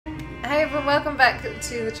Hey everyone, welcome back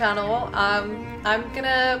to the channel. I'm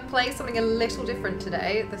gonna play something a little different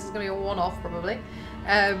today. This is gonna be a one-off probably.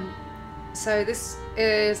 So this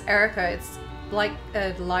is Erica. It's like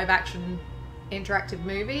a live-action interactive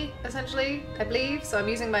movie, essentially, I believe. So I'm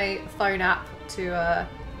using my phone app to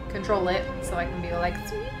control it, so I can be like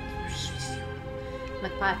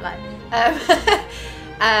Firefly.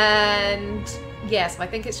 And yes, I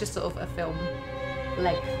think it's just sort of a film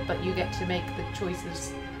length, but you get to make the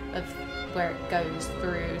choices of where it goes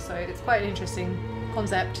through, so it's quite an interesting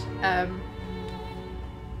concept,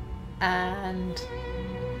 and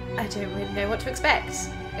I don't really know what to expect.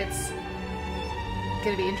 It's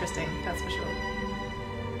gonna be interesting, that's for sure.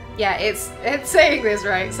 Yeah, it's saying this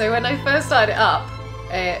right. So when I first started it up,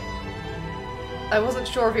 I wasn't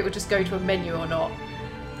sure if it would just go to a menu or not,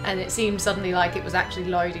 and it seemed suddenly like it was actually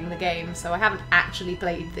loading the game, so I haven't actually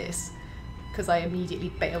played this because I immediately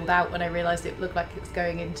bailed out when I realised it looked like it was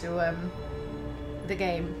going into the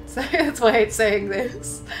game. So that's why it's saying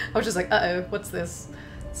this. I was just like, uh-oh, what's this?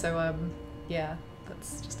 So yeah,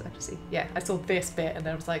 that's just see. Yeah, I saw this bit and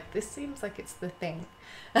then I was like, this seems like it's the thing.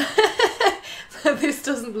 So this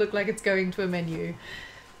doesn't look like it's going to a menu.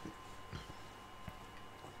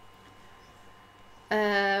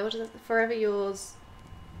 What is it? Forever Yours.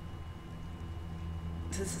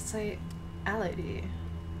 Does it say Alody?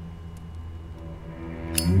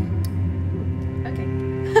 Okay.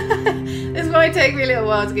 This might take me a little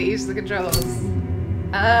while to get used to the controls.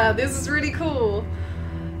 This is really cool.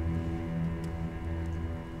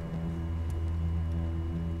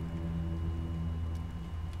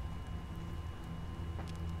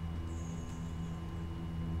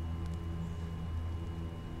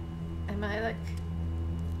 Am I like...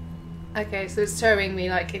 Okay, so it's showing me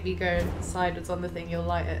like if you go sideways on the thing, you'll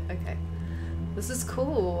light it. Okay. This is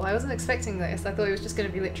cool. I wasn't expecting this. I thought it was just going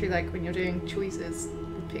to be literally like when you're doing choices,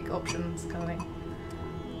 you pick options kind of thing.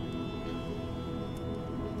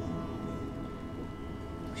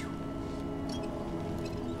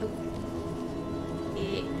 Oh.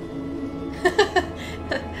 Yeah.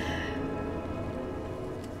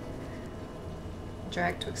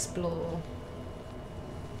 Drag to explore.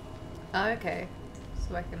 Oh, okay.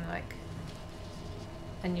 So I can like...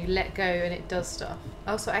 And you let go and it does stuff.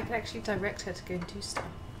 Oh, so I can actually direct her to go and do stuff.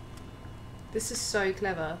 This is so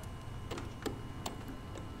clever.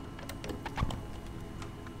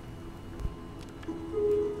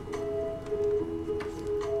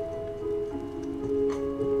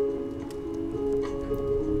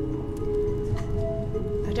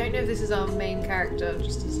 I don't know if this is our main character,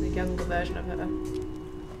 just as a younger version of her.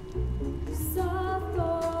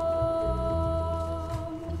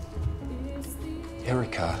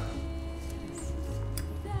 Erica.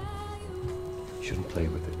 You shouldn't play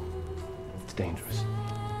with it. It's dangerous.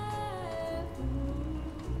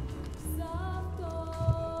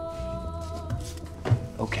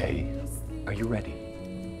 Okay, are you ready?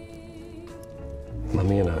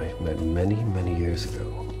 Mummy and I met many, many years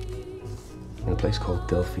ago in a place called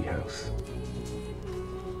Delphi House.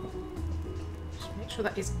 Just make sure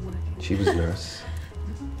that is working. She was a nurse.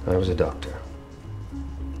 I was a doctor.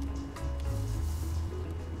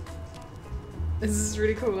 This is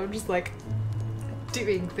really cool. I'm just like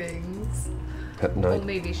doing things. At night, or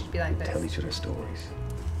maybe it should be like this. tell each other stories.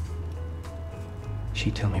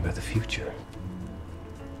 She'd tell me about the future.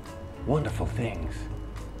 Wonderful things.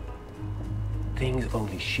 Things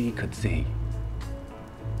only she could see.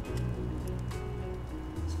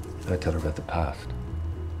 I'd tell her about the past.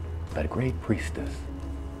 About a great priestess,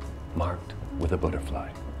 marked with a butterfly,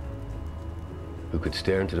 who could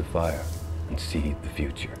stare into the fire and see the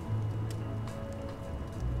future.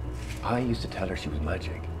 I used to tell her she was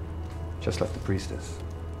magic, just like the priestess.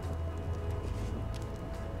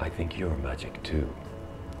 I think you're magic too.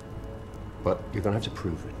 But you're gonna have to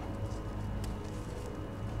prove it.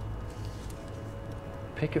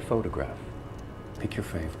 Pick a photograph. Pick your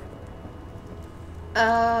favorite.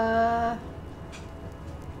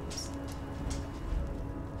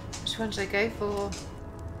 Which one should I go for?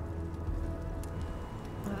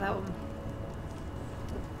 Oh, that one.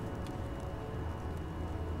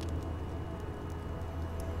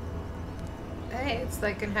 Hey, it's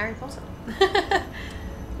like in Harry Potter.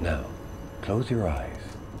 Now, close your eyes.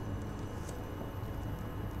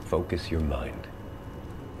 Focus your mind.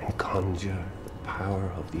 And conjure the power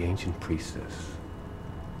of the ancient priestess.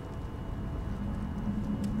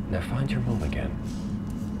 Now find your mom again.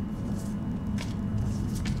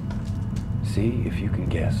 See if you can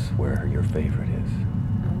guess where your favorite is.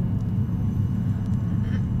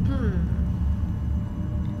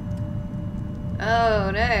 Oh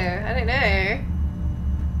no, I don't know.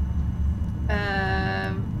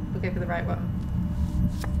 go for the right one.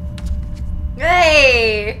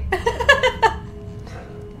 Hey!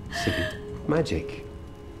 Siggy, magic.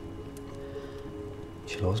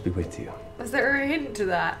 She'll always be with you. Was there a hint to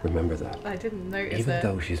that? Remember that. I didn't notice Even it.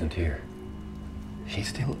 though she isn't here, she's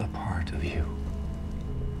still a part of you.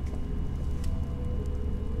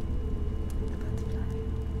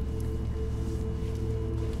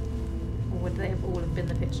 Or would they have all have been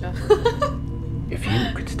the picture? If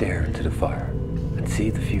you could stare into the fire and see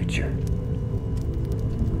the future,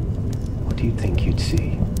 what do you think you'd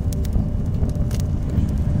see?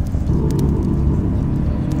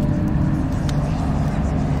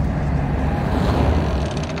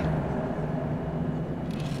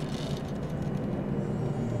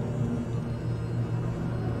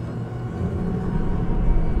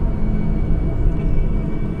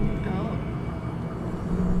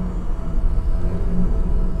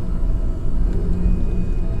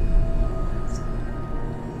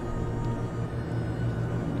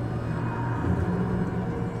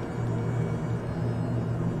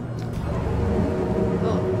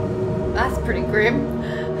 Pretty grim.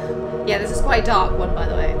 Yeah, this is quite a dark one, by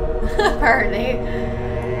the way. Apparently.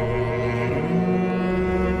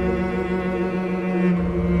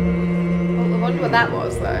 Well, I wonder what that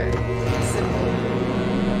was, though. Simple.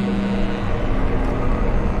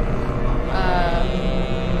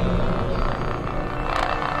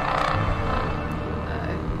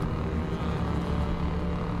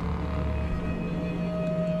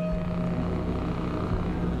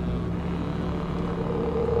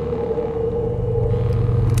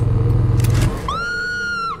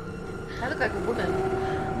 Like a woman.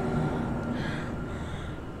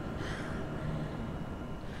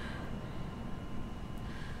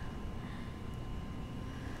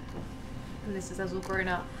 And this is us all grown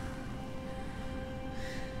up.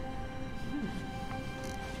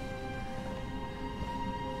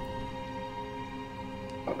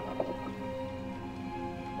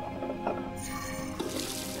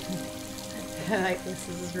 I like this.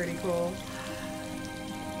 This is really cool.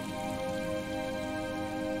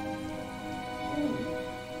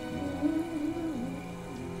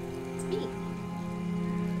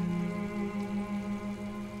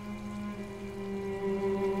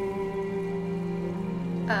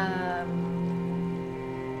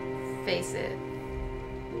 Face it.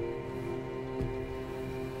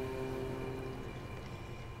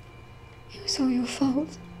 It was all your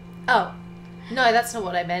fault. Oh. No, that's not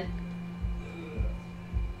what I meant.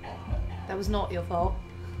 That was not your fault.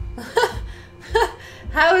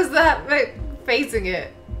 How is that facing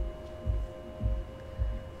it?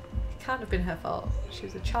 It can't have been her fault. She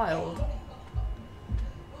was a child.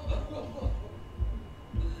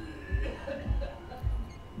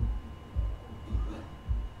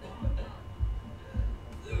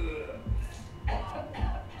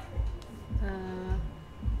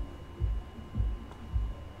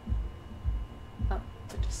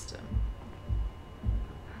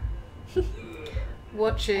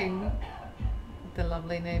 Watching the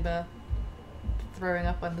lovely neighbour throwing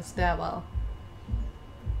up on the stairwell.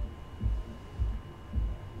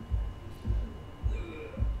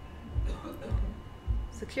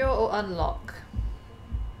 Secure or unlock?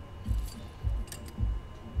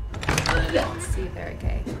 Let's see if they're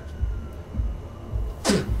okay.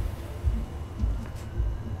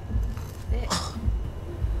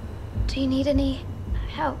 Do you need any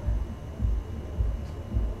help?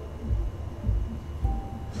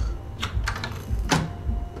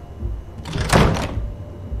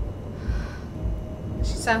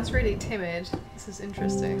 Sounds really timid. This is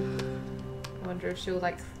interesting. I wonder if she'll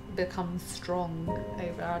like become strong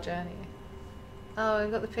over our journey. Oh,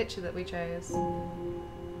 I've got the picture that we chose.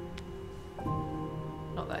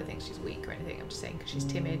 Not that I think she's weak or anything, I'm just saying because she's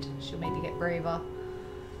timid, she'll maybe get braver.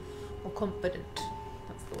 Or confident.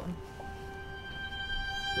 That's the one.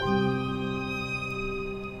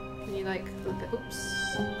 Can you like look at,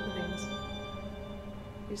 oops, things.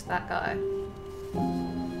 Who's that guy?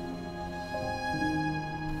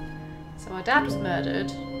 So our dad was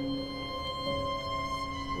murdered.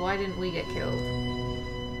 Why didn't we get killed?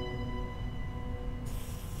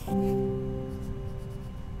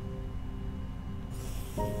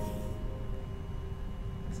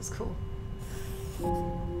 This is cool.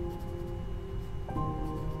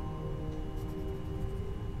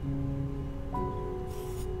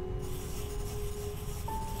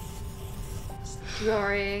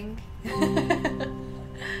 Drawing.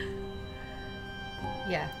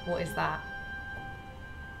 Yeah, what is that?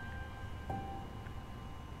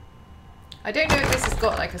 I don't know if this has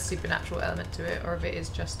got like a supernatural element to it or if it is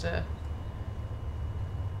just a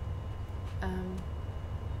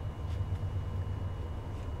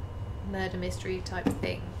murder mystery type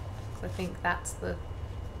thing. Because I think that's the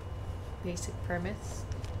basic premise.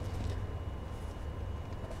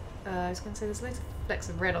 I was going to say there's loads of flecks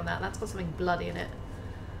of red on that. That's got something bloody in it.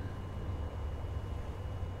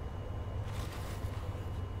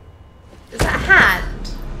 Is that a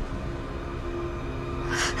hand?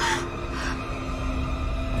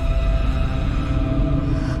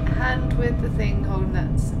 A hand with the thing holding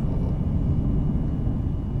that symbol.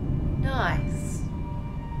 Nice.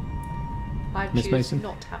 I Miss choose Mason?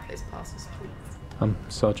 not to have those passes, please. I'm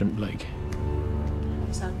Sergeant Blake,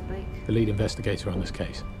 Sergeant Blake. the lead investigator on this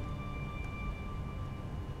case.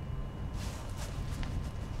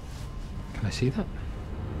 Can I see that?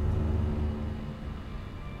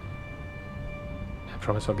 I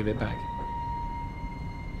promise I'll give it back.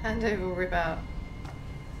 Hand over or rip out?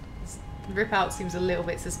 Rip out seems a little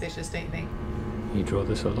bit suspicious, don't you think? You draw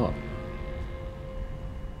this a lot.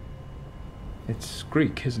 It's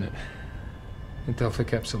Greek, isn't it?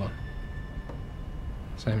 Delphic Epsilon.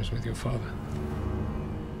 Same as with your father.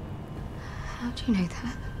 How do you know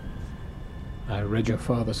that? I read your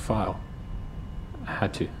father's file. I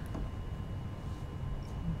had to.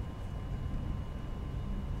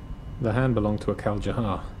 The hand belonged to a Kal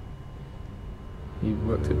Jahar. You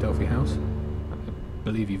worked at Delphi House? I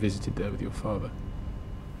believe you visited there with your father.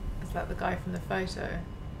 Is that the guy from the photo?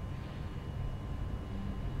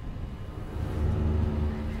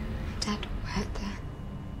 Dad worked there.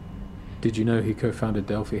 Did you know he co-founded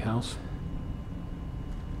Delphi House?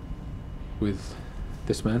 With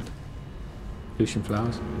this man? Lucian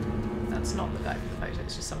Flowers? That's not the guy from the photo,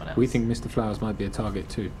 it's just someone else. We think Mr. Flowers might be a target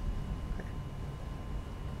too.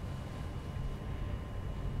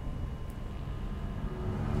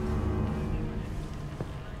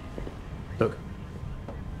 Look,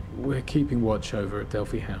 we're keeping watch over at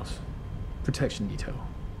Delphi House. Protection detail.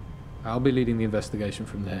 I'll be leading the investigation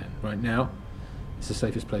from there. Right now, it's the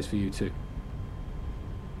safest place for you too.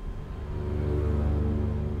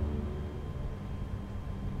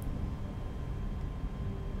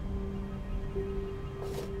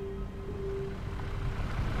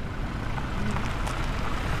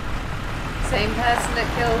 Same person that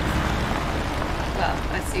killed... Well,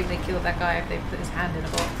 I assume they killed that guy if they put his hand in a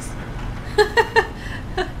box.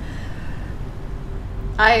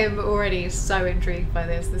 I am already so intrigued by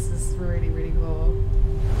this. This is really, really cool.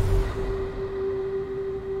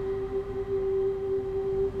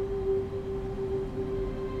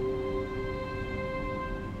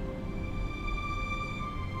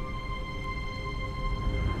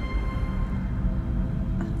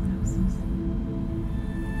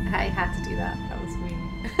 I had to do that. That was mean.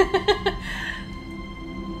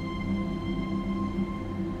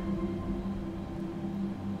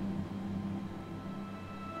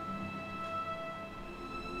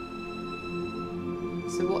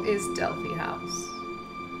 So what is Delphi House?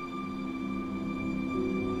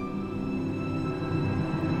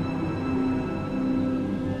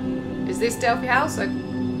 Is this Delphi House? Or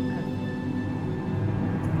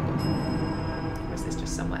is this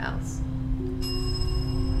just somewhere else?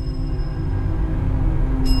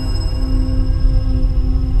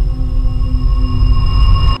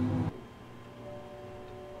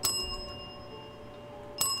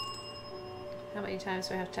 How many times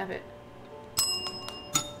do I have to tap it?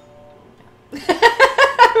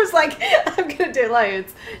 I was like, I'm gonna do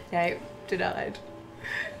loads. No, denied.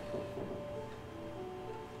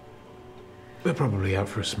 We're probably out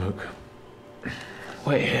for a smoke.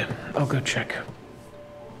 Wait here. I'll go check.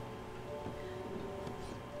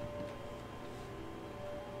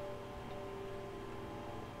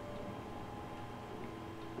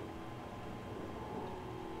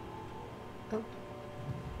 Oh.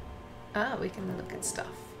 Ah, we can look at stuff.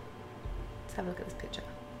 Let's have a look at this picture.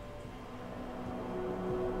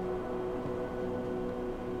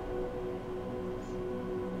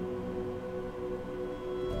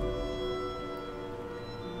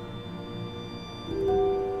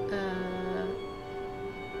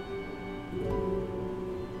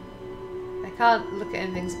 I can't look at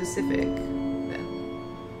anything specific then.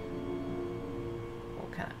 Or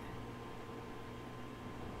can I?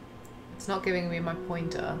 It's not giving me my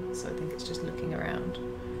pointer, so I think it's just looking around.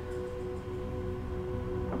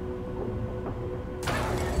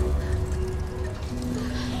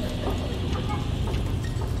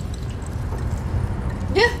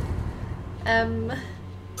 Yeah.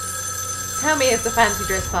 Tell me it's a fancy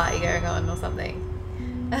dress party going on or something.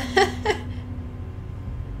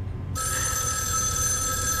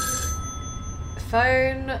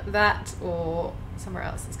 Phone, that, or somewhere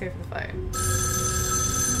else. Let's go for the phone.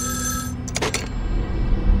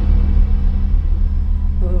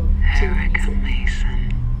 Ooh, Erica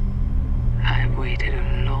Mason.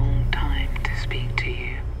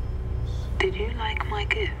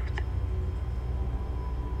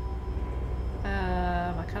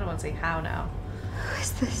 can't say how now. Who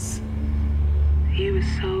is this? You were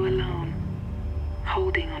so alone,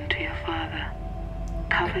 holding on to your father,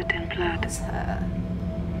 covered in blood. It's her.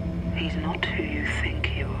 He's not who you think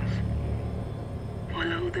he was.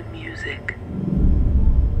 Follow the music.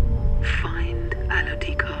 Find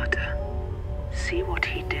Elodie Carter. See what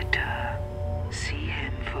he did to her. See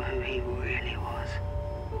him for who he really was.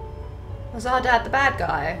 Was our dad the bad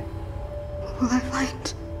guy? What will I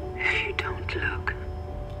find? If you don't look,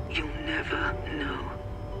 you'll never know.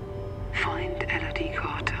 Find Elodie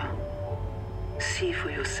Carter. See for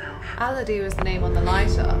yourself. Elodie was the name on the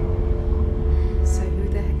lighter. So who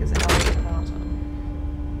the heck is Elodie Carter?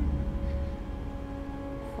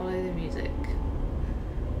 Follow the music.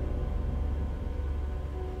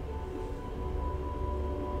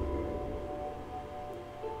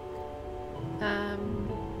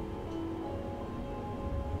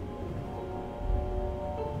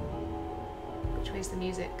 Which way's the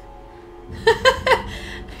music?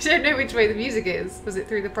 I don't know which way the music is. Was it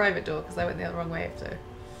through the private door? Because I went the wrong way, so.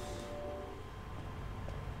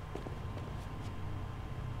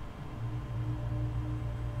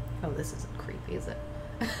 Oh, this isn't creepy, is it?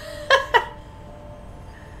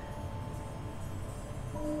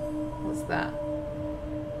 What's that?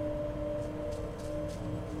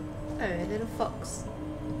 Oh, a little fox.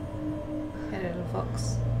 Hello, little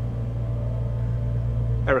fox.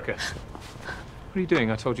 Erica, what are you doing?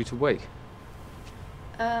 I told you to wait.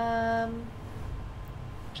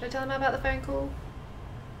 Should I tell them about the phone call?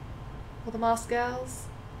 Or the masked girls?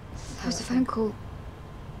 There was a phone call.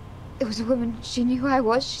 It was a woman. She knew who I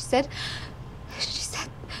was. She said...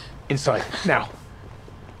 Inside, now.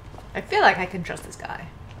 I feel like I can trust this guy.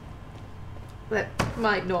 That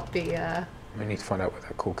might not be, We need to find out where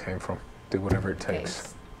that call came from. Do whatever it takes.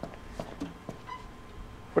 case.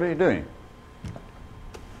 What are you doing?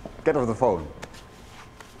 Get off the phone.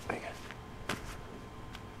 There you go.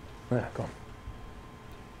 There, go on.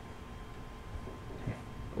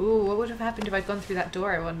 Ooh, what would have happened if I'd gone through that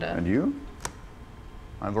door, I wonder? And you?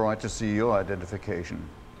 I have a right to see your identification.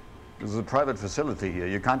 This is a private facility here.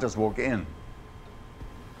 You can't just walk in.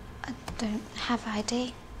 I don't have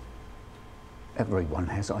ID. Everyone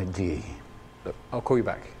has ID. Look, I'll call you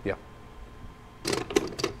back, yeah.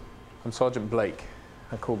 I'm Sergeant Blake.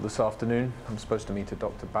 I called this afternoon. I'm supposed to meet a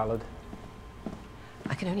Dr. Ballard.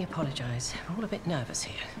 I can only apologise. We're all a bit nervous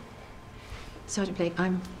here. Sergeant Blake,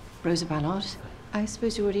 I'm Rosa Ballard. I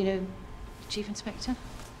suppose you already know the Chief Inspector?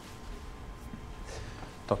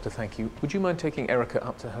 Doctor, thank you. Would you mind taking Erica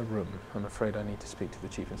up to her room? I'm afraid I need to speak to the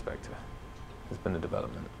Chief Inspector. There's been a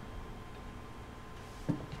development.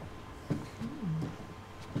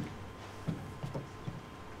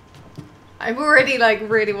 I'm already, like,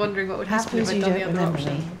 really wondering what would I happen if suppose I'd you done the don't other remember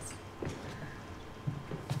me. options.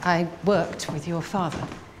 I worked with your father.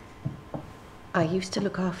 I used to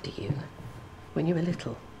look after you when you were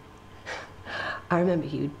little. I remember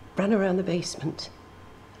you'd run around the basement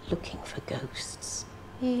looking for ghosts.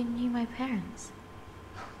 You knew my parents.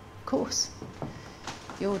 Of course.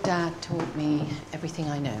 Your dad taught me everything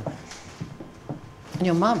I know. And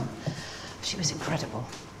your mum, she was incredible.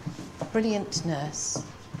 Brilliant nurse.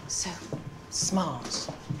 So smart.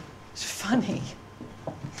 Funny.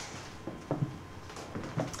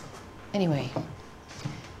 Anyway,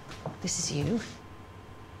 this is you.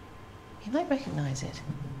 You might recognize it.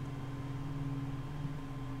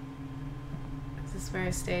 This is where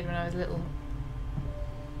I stayed when I was little.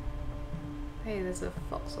 Hey, there's a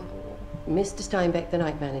fox on the wall. Mr. Steinbeck, the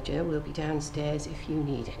night manager, will be downstairs if you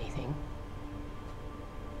need anything.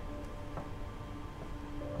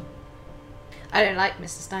 I don't like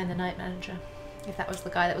Mr. Stein, the night manager. If that was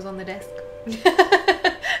the guy that was on the desk.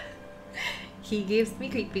 He gives me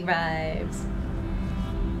creepy vibes.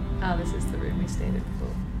 Oh, this is the room we stayed in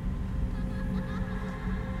before.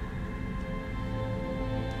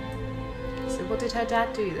 So what did her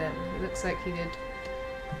dad do then? It looks like he did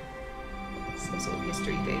some sort of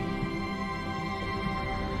history thing.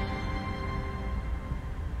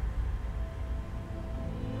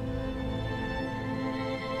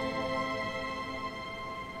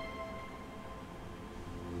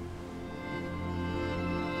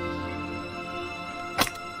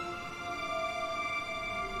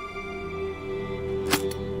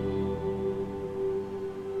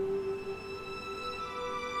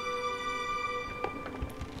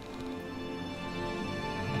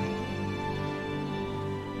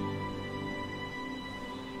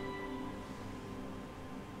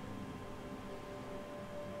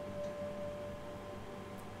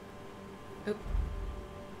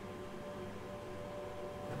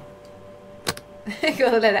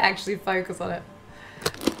 Gotta let it actually focus on it.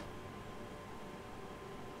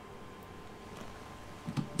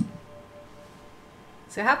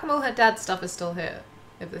 So how come all her dad's stuff is still here?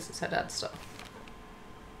 If this is her dad's stuff.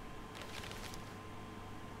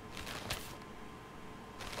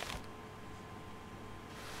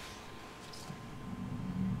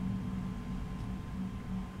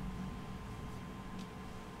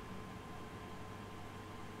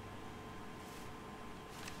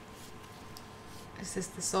 Is this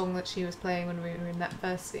the song that she was playing when we were in that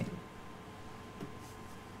first scene?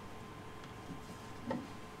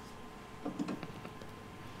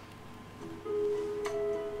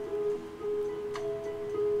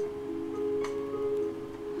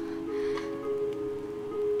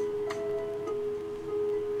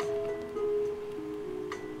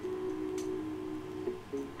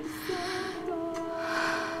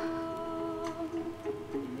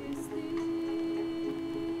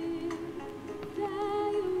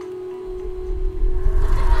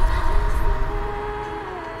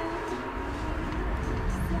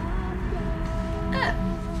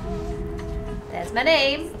 My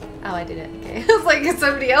name. Oh, I did it. Okay. I was like, has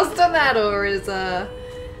somebody else done that, or is that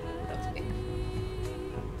was me?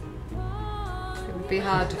 It would be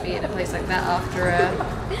hard to be in a place like that after a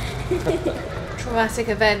traumatic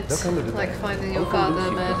event, like finding your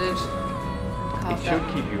father murdered. It should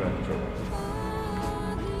keep you out of trouble.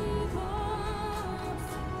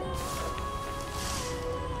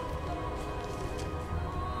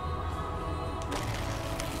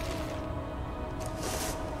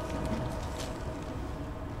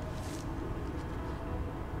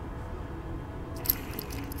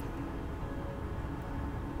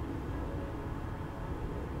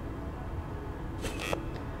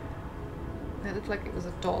 It looked like it was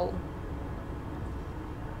a doll.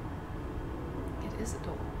 It is a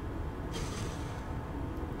doll.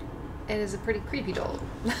 It is a pretty creepy doll.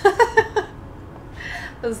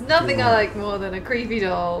 There's nothing I like more than a creepy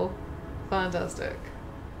doll. Fantastic.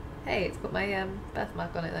 Hey, it's got my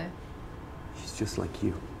birthmark on it though. She's just like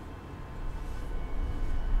you.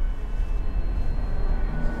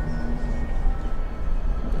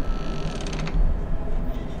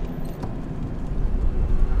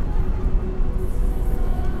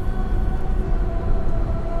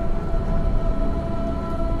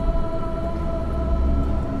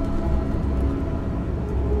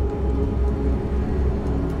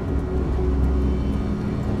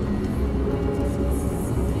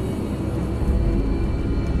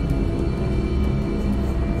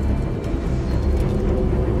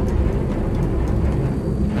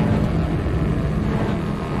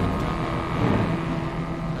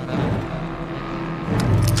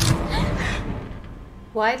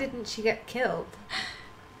 Why didn't she get killed?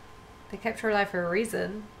 They kept her alive for a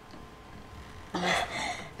reason. Unless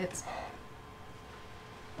it's...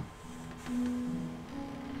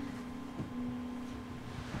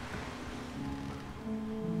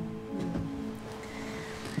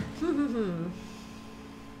 Did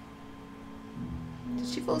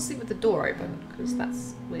she fall asleep with the door open? Because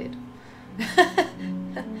that's weird. Not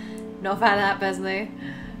a fan of that, personally.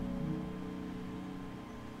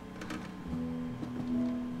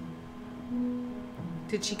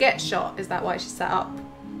 Did she get shot? Is that why she sat up?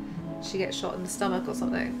 Did she get shot in the stomach or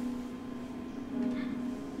something?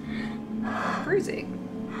 Bruising.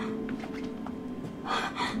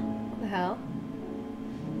 What the hell?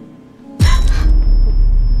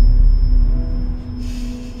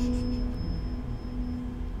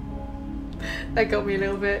 That got me a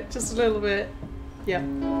little bit. Just a little bit. Yeah.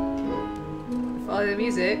 Follow the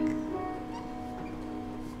music.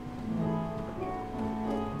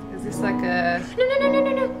 Is this like a...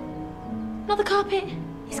 No. Not the carpet.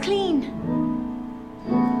 It's clean.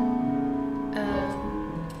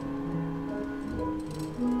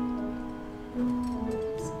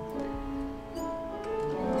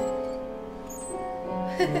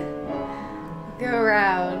 Go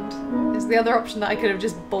around. Is the other option that I could have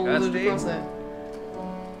just bouldered across it?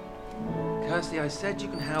 Kirsty, I said you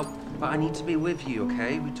can help, but I need to be with you,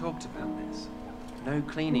 okay? We talked about this. No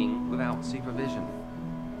cleaning without supervision.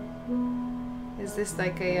 Is this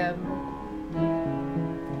like a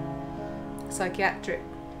psychiatric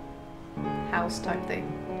house type thing?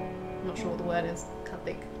 I'm not sure what the word is. Can't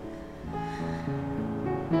think.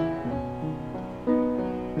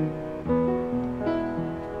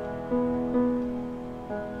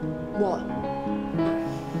 What?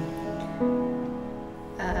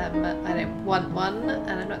 I don't want one,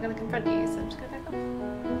 and I'm not going to confront you, so I'm just going to back off.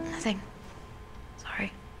 Nothing.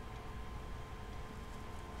 Sorry.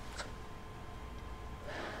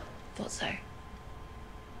 Thought so.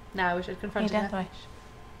 Now we should confront Your her. death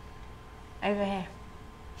wish. Over here.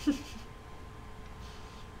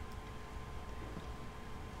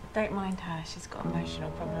 don't mind her. She's got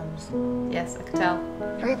emotional problems. Yes, I can tell.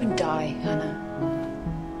 Hurry up and die, Hannah.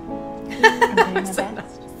 I'm doing my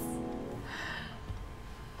best.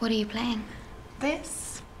 What are you playing?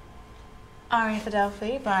 This Aria for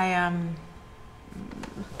Delphi by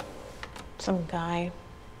some guy.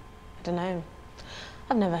 I don't know.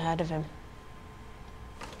 I've never heard of him.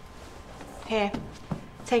 Here,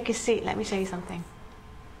 take a seat. Let me show you something.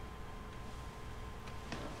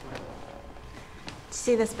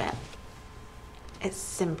 See this bit? It's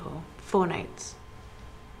simple. 4 notes.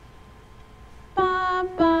 Bum,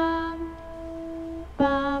 bum,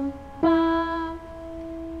 bum, bum.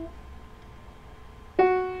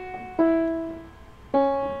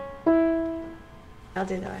 I'll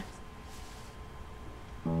do the rest.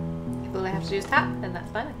 If all I have to do is tap, then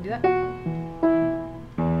that's fine, I can do that. Do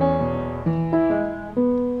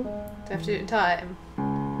I have to do it in time?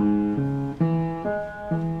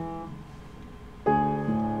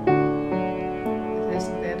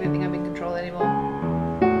 I don't think I'm in control anymore.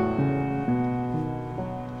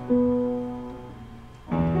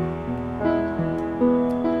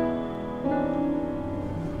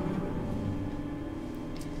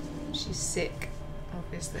 She's sick,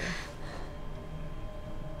 obviously.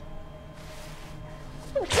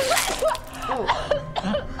 Oh.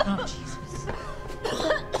 Jesus.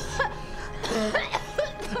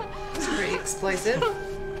 It's pretty explosive.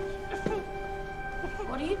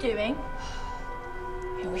 What are you doing?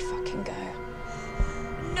 Here we fucking go.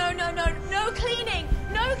 No, no, no, no cleaning!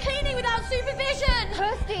 No cleaning without supervision!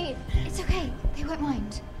 Kirsty! It's okay. They won't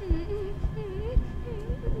mind.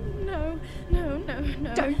 No, no, no,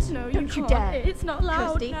 no. Don't you you can't. dare. It's not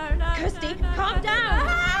loud. Kirsty, No, no, Kirsty, no, no, calm no, down. no.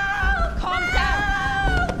 Help! Calm down.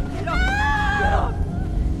 Get off!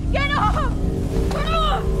 Get off! Get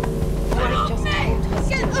off! Get off! Just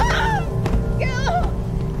Get off! Get off!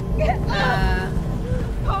 Get off!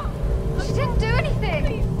 She didn't do anything.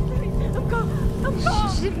 I'm gone.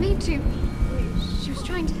 She didn't mean to. She was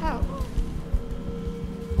trying to help.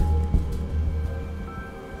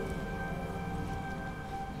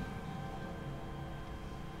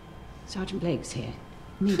 Sergeant Blake's here.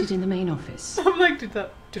 Needed in the main office. I'm like, did I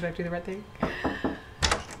do the right thing?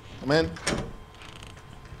 Come in.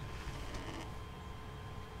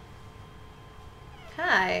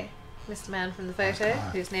 Hi, Mr. Man from the photo,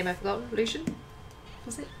 whose name I've forgotten. Lucian?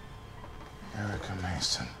 Was it? Erica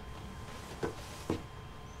Mason.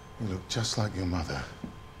 You look just like your mother.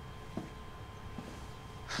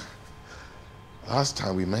 Last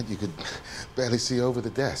time we met, you could barely see over the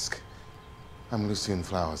desk. I'm Lucien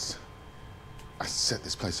Flowers. I set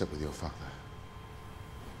this place up with your father.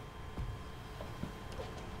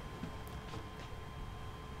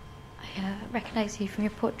 I recognize you from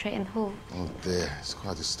your portrait in the hall. Oh dear, it's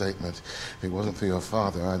quite a statement. If it wasn't for your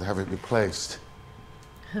father, I'd have it replaced.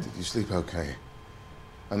 Did you sleep okay?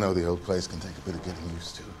 I know the old place can take a bit of getting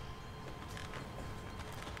used to.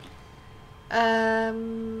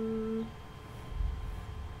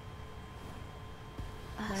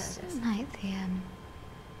 Last night,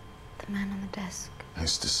 the man on the desk.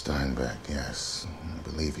 Mr. Steinbeck, yes. I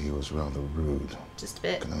believe he was rather rude. Just a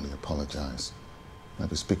bit. I can only apologize. I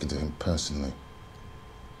was speaking to him personally.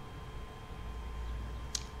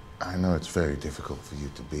 I know it's very difficult for you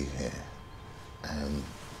to be here. And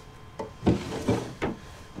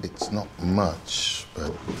it's not much,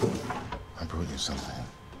 but I brought you something.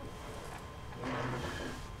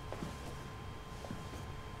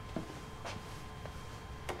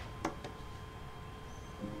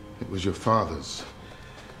 It was your father's.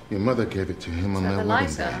 Your mother gave it to him on their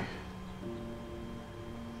wedding day.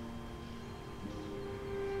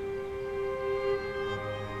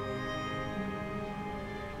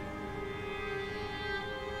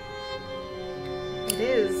 It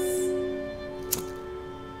is.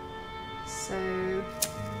 So.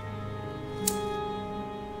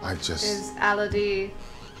 I just Is Aladi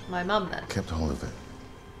my mum then? kept hold of it.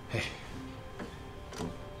 Hey.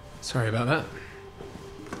 Sorry about that.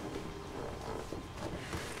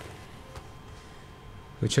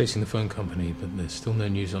 We're chasing the phone company, but there's still no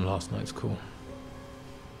news on last night's call.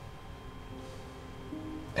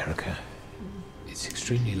 Erica, it's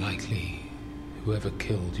extremely likely whoever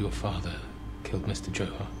killed your father killed Mr.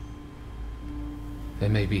 Johar. There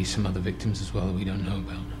may be some other victims as well that we don't know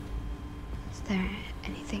about. Is there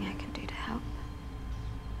anything I can do to help?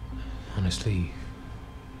 Honestly,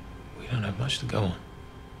 we don't have much to go on.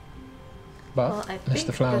 But Well, I Mr.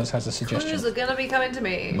 think Flowers the has a suggestion. Clues are gonna be coming to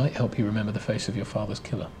me. It might help you remember the face of your father's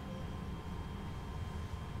killer.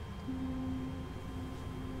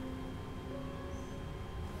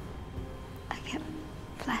 I get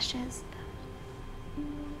flashes.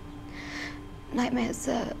 nightmares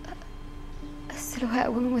a silhouette,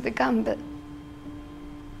 a woman with a gun, but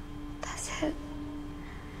that's it.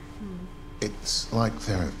 It's like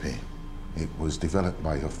therapy. It was developed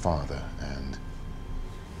by your father, and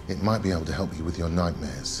it might be able to help you with your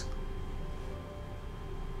nightmares.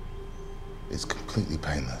 It's completely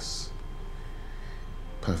painless.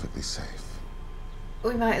 Perfectly safe.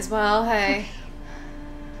 We might as well, hey?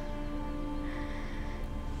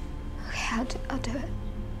 Okay, I'll do it.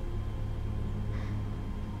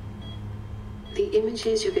 The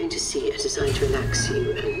images you're going to see are designed to relax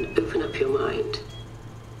you and open up your mind.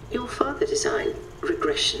 Your father designed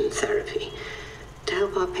regression therapy to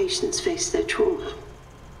help our patients face their trauma.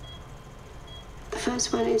 The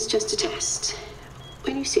first one is just a test.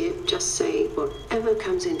 When you see it, just say whatever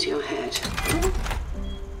comes into your head.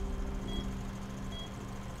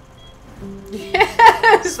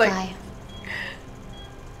 It's like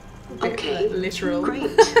okay, literal. Great.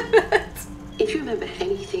 If you remember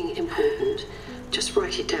anything important, just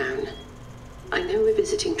write it down. I know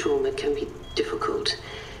revisiting trauma can be difficult,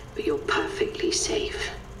 but you're perfectly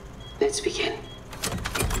safe. Let's begin.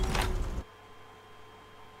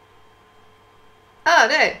 Oh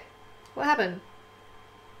no! What happened?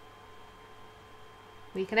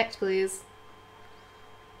 Reconnect, please.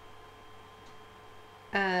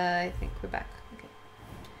 I think we're back. Okay.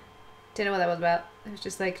 Don't know what that was about. It was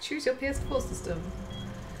just like, choose your PS4 system.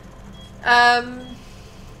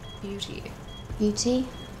 Beauty. Beauty?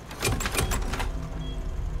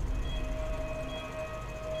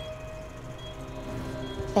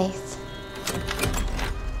 Faith.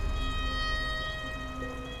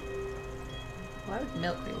 Why would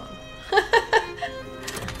milk be one?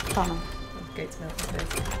 Fun. Oh, goat's milk, I suppose.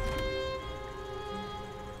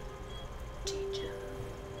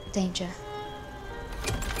 Danger.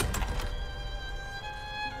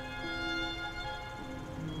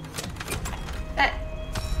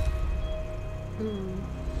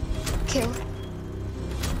 Kill.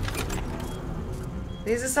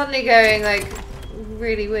 These are suddenly going like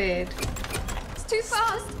really weird. It's too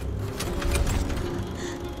fast.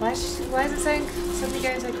 Why is it saying suddenly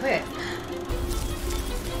going so quick?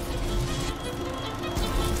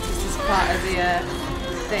 This is part of the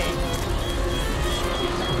thing.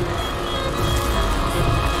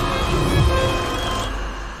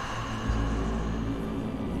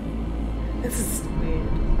 This is weird.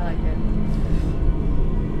 I like it.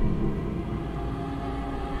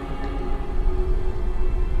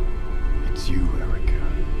 It's you, Erica.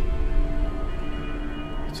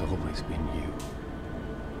 It's always been you.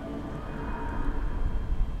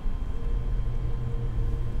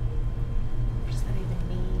 What does that even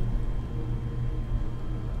mean?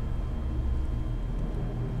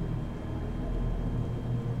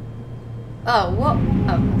 Oh, what?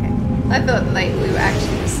 Oh, okay. I thought like we were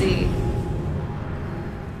actually to see.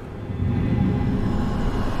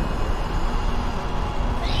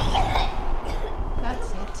 That's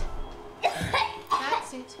it.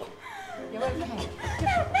 That's it. You're okay.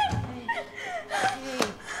 Hey,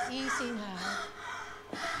 easy now.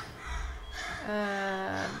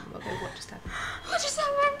 Okay, what just happened? What just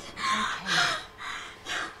happened? Okay.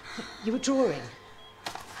 You were drawing.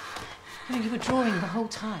 You know, you were drawing the whole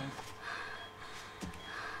time.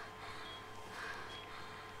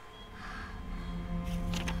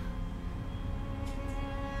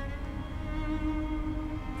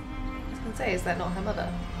 Say, is that not her mother?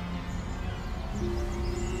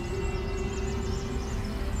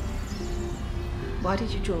 Why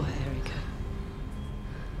did you draw her, Erica?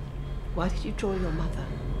 Why did you draw your mother?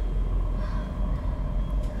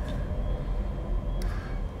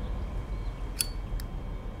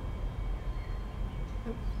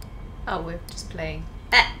 Oh, we're just playing.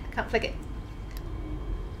 I can't flick it.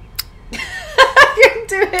 I couldn't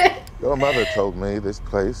do it. Your mother told me this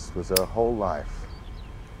place was her whole life.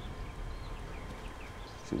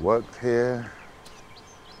 She worked here,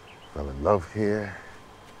 fell in love here,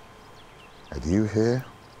 had you here.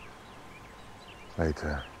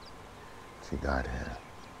 Later, she died here.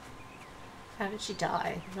 How did she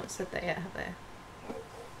die? I've not said that yet, have they?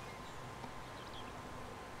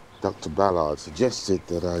 Dr. Ballard suggested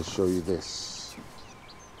that I show you this.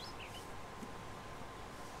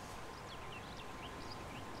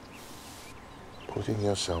 Putting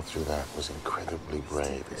yourself through that was incredibly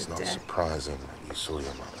brave. It's not surprising that you saw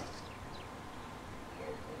your mother.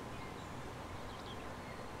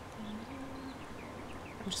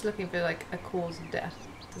 I'm just looking for like a cause of death.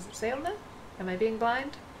 Does it say on there? Am I being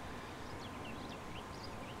blind?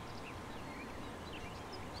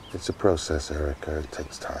 It's a process, Erica. It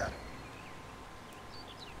takes time.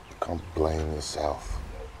 You can't blame yourself.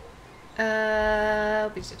 I'll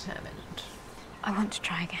be determined. I want to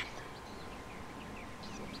try again.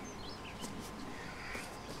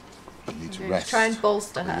 You need to Okay, rest. try and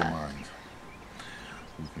bolster Clear her. your mind.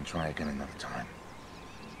 You can try again another time.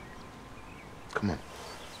 Come on.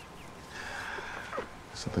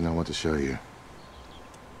 There's something I want to show you.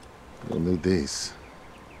 You'll need these.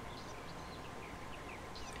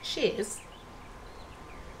 Shears?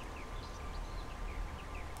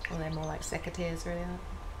 Or they're more like secateurs, really, aren't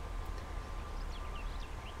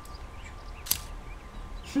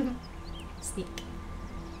Sneak.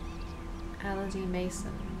 Elodie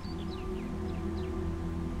Mason.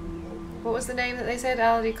 What was the name that they said?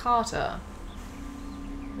 Elodie Carter?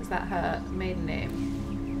 Was that her maiden name?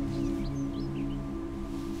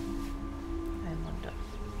 I wonder.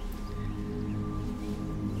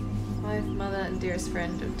 Wife, mother, and dearest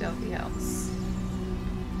friend of Delphi House.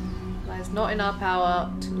 Lies not in our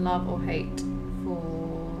power to love or hate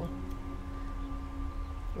for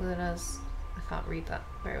within us. I can't read that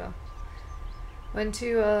very well. When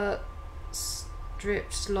two are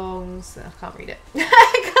stripped longs, I can't read it.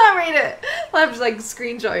 I can't read it. I'll have to like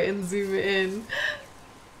screenshot it and zoom it in.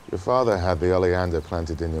 Your father had the oleander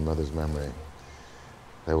planted in your mother's memory.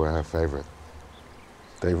 They were her favorite.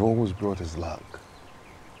 They've always brought us luck.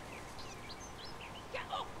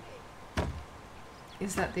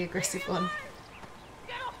 Is that the aggressive one?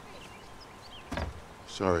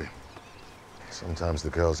 Sorry. Sometimes the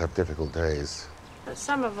girls have difficult days. But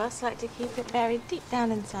some of us like to keep it buried deep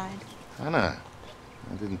down inside. Anna,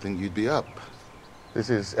 I didn't think you'd be up. This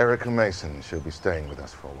is Erica Mason. She'll be staying with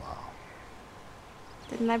us for a while.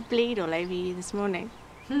 Didn't I bleed all over you this morning?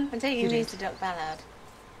 I'm taking You these did. to Doc Ballard.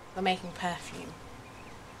 We're making perfume.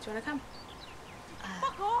 Do you want to come?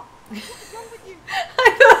 Fuck off! What's wrong with you?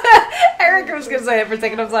 Erica was going to say it for a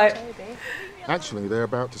second. I was like, Actually, they're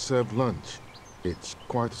about to serve lunch. It's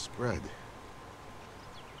quite a spread.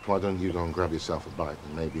 Why don't you go and grab yourself a bite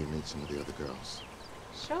and maybe meet some of the other girls?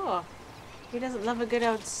 Sure. Who doesn't love a good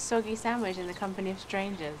old soggy sandwich in the company of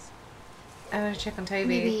strangers? I want to check on Toby.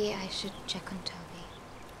 Maybe I should check on Toby.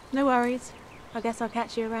 No worries. I guess I'll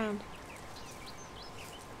catch you around.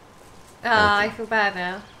 Ah, I feel bad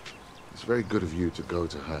now. It's very good of you to go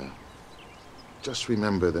to her. Just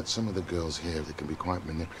remember that some of the girls here, they can be quite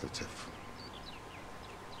manipulative.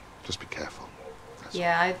 Just be careful.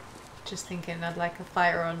 Yeah, I'm just thinking I'd like a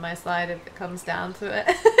fighter on my side if it comes down to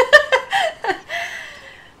it.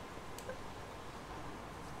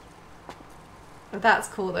 But that's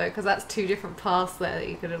cool though, because that's two different paths there that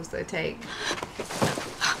you could also take.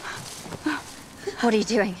 What are you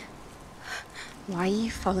doing? Why are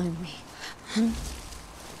you following me?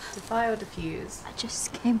 Defy or diffuse? I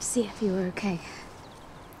just came to see if you were okay.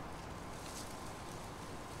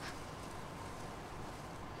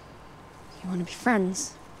 You want to be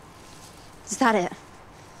friends? Is that it?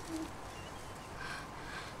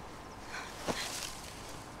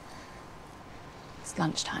 It's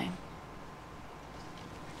lunchtime.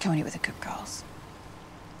 Go and eat with the good girls.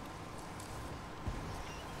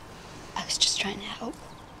 I was just trying to help.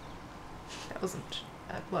 That wasn't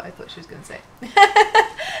what I thought she was going to say.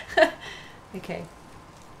 Okay.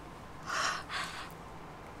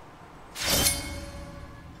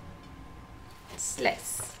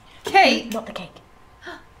 Sliss. Cake? Not the cake.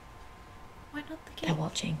 Why not the cake? They're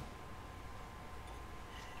watching.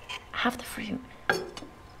 Have the fruit.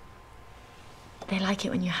 They like it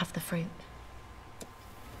when you have the fruit.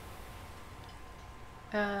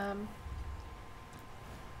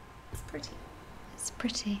 It's pretty. It's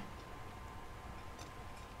pretty.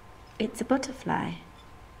 It's a butterfly.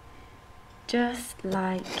 Just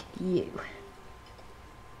like you.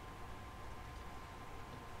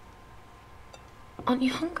 Aren't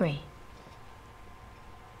you hungry?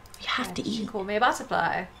 You have to eat. Call me a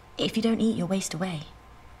butterfly. If you don't eat, you'll waste away.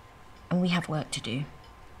 And we have work to do.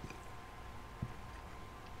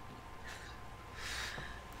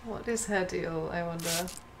 What is her deal, I wonder?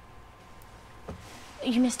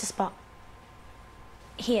 You missed a spot.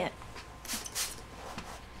 Here.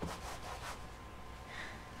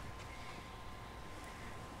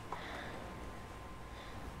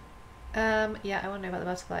 Yeah, I want to know about the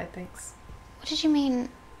butterfly, thanks. What did you mean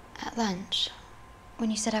at lunch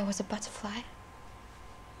when you said I was a butterfly?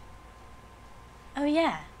 Oh,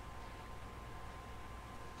 yeah.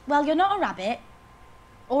 Well, you're not a rabbit,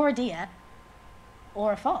 or a deer,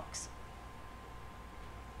 or a fox.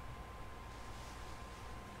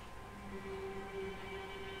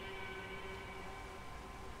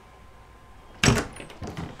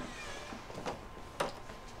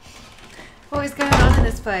 What is going on in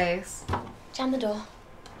this place? Jam the door.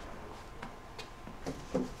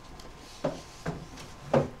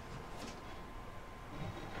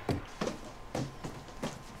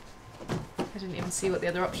 didn't even see what the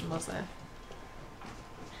other option was there.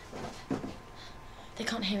 They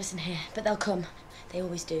can't hear us in here, but they'll come. They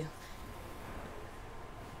always do.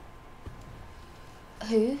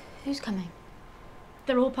 Who's coming?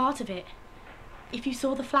 They're all part of it. If you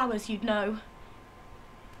saw the flowers, you'd know.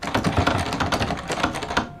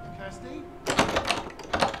 Kirsty?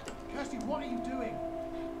 Kirsty, what are you doing?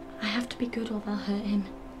 I have to be good or they'll hurt him.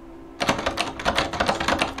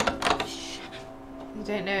 You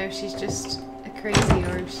don't know if she's just a crazy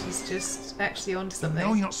or if she's just actually onto something.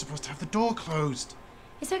 No, you're not supposed to have the door closed.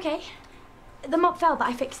 It's okay. The mop fell, but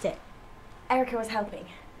I fixed it. Erica was helping.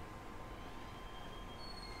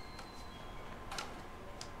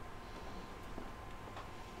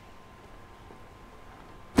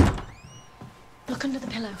 Look under the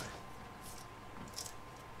pillow.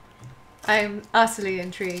 I'm utterly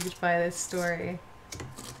intrigued by this story.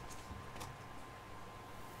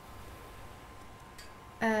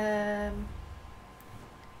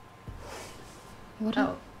 What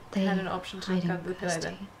are they had an option to look under the pillow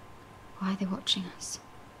then. Why are they watching us?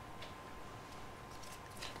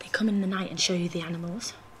 They come in the night and show you the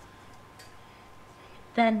animals.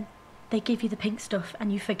 Then they give you the pink stuff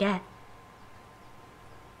and you forget.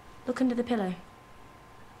 Look under the pillow.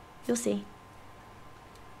 You'll see.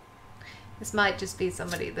 This might just be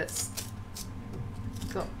somebody that's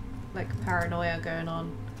got like paranoia going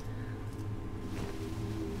on.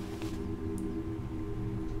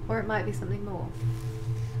 Or it might be something more.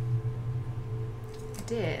 A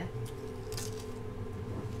deer.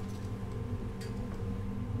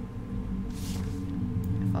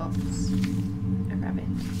 A fox. A rabbit.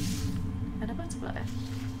 And a butterfly.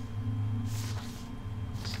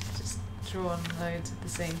 Just drawn loads of the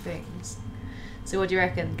same things. So what do you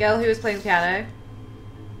reckon? Girl who was playing the piano,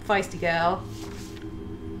 feisty girl,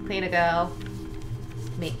 cleaner girl,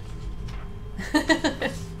 me.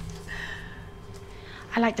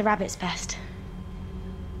 I like the rabbits best.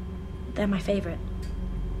 They're my favourite.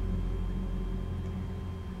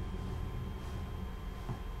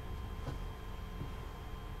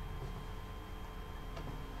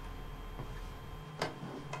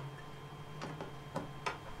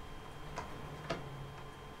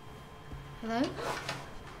 Hello?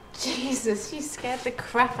 Jesus, you scared the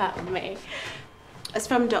crap out of me. It's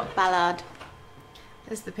from Doc Ballard.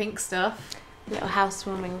 There's the pink stuff. Little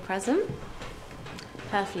housewarming present.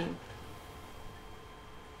 Perfume.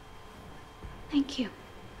 Thank you.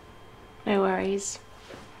 No worries.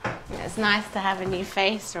 It's nice to have a new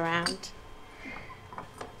face around.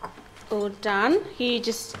 All done. You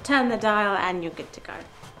just turn the dial and you're good to go.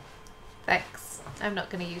 Thanks. I'm not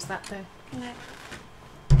going to use that though. No.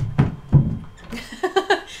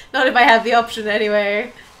 Not if I had the option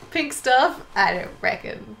anyway. Pink stuff? I don't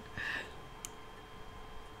reckon.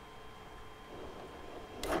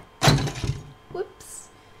 Whoops.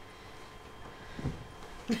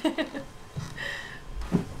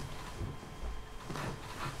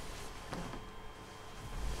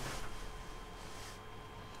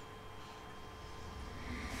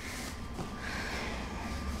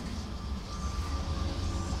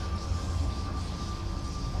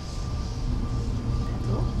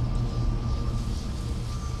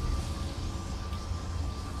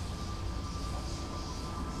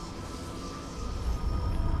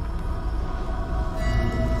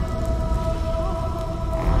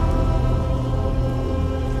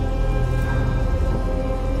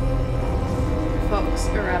 Fox,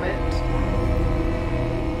 a rabbit,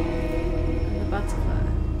 and a butterfly.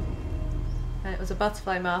 And it was a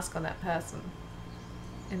butterfly mask on that person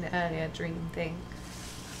in the earlier dream thing.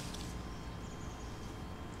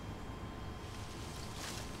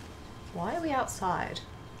 Why are we outside?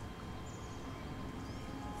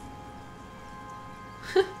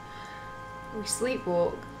 We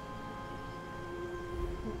sleepwalk.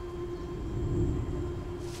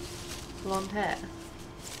 Blonde hair.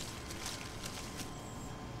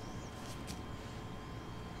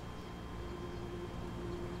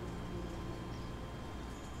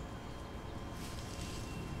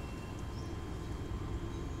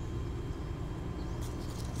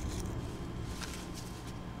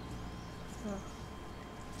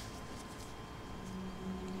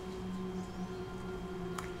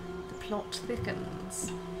 Plot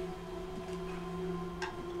thickens.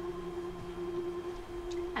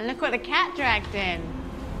 And look what the cat dragged in.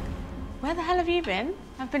 Where the hell have you been?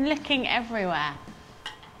 I've been looking everywhere.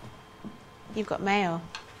 You've got mail.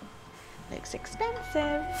 Looks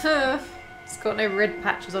expensive. It's got no red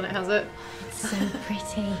patches on it, has it? It's so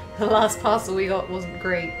pretty. The last parcel we got wasn't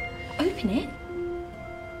great. Open it.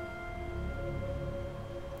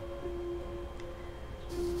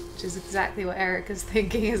 Which is exactly what Erica's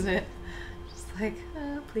thinking, isn't it? like,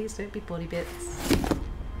 oh, please don't be body bits.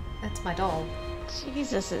 That's my doll.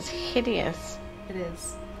 Jesus, it's hideous. It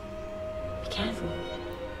is. Be careful.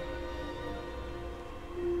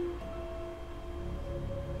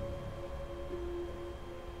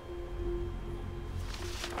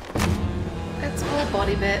 It's all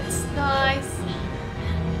body bits. Nice.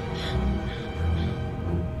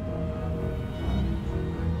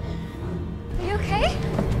 Are you okay?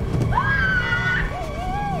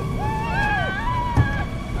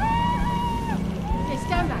 Okay,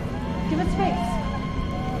 stand back. Give it space.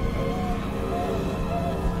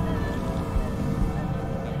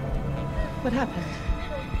 What happened?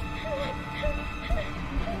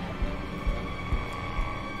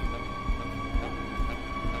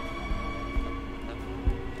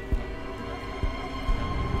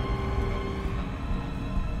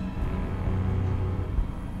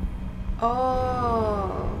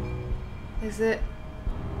 Oh. Is it?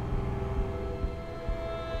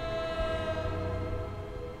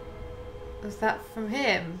 Was that from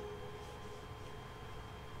him?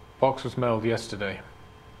 Box was mailed yesterday.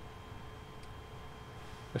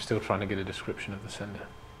 We're still trying to get a description of the sender.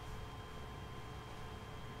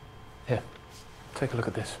 Here, take a look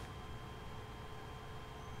at this.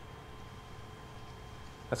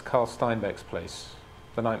 That's Carl Steinbeck's place,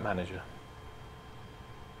 the night manager.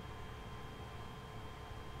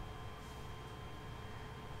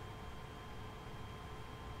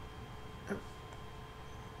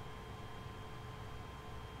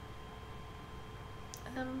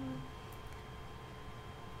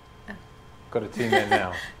 Got a team there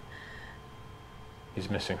now. He's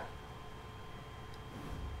missing.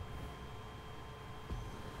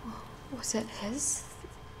 Was it his?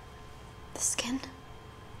 The skin?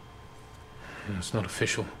 It's not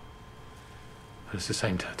official, but it's the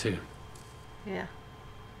same tattoo. Yeah.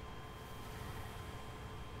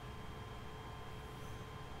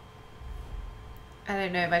 I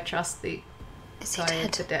don't know if I trust the guy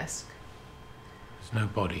at the desk. There's no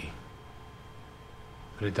body,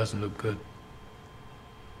 but it doesn't look good.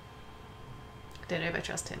 I don't know if I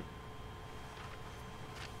trust him.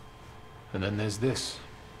 And then there's this.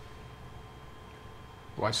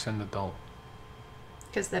 Why send the doll?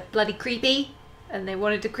 Because they're bloody creepy, and they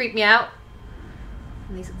wanted to creep me out,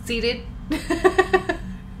 and they succeeded.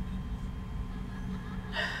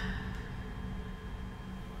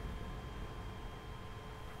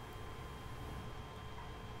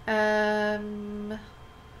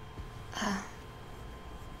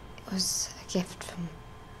 It was a gift from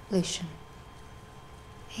Lucian.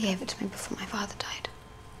 He gave it to me before my father died.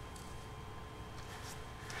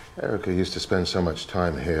 Erica used to spend so much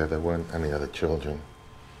time here, there weren't any other children.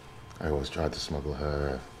 I always tried to smuggle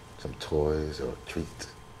her some toys or a treat.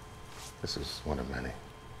 This was one of many.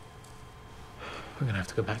 We're gonna have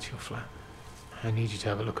to go back to your flat. I need you to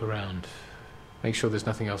have a look around. Make sure there's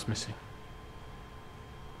nothing else missing.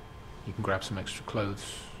 You can grab some extra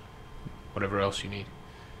clothes, whatever else you need.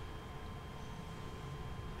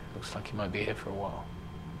 Looks like you might be here for a while.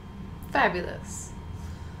 Fabulous.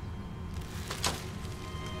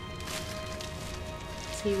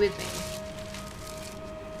 Is he with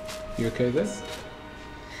me? You okay there?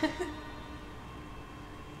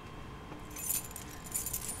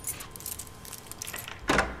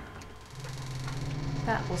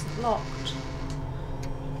 That wasn't locked.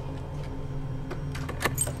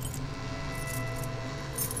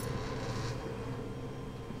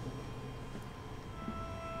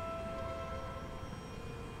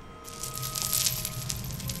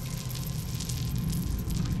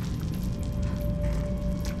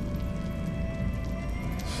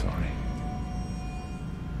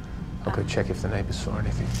 I'll go check if the neighbors saw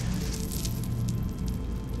anything.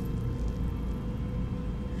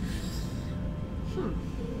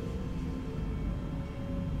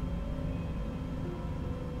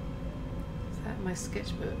 Is that my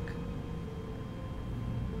sketchbook?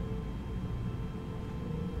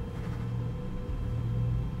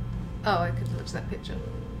 Oh, I could look to that picture.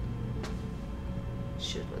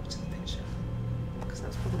 Should look to the picture. Because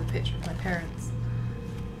that's probably the picture of my parents.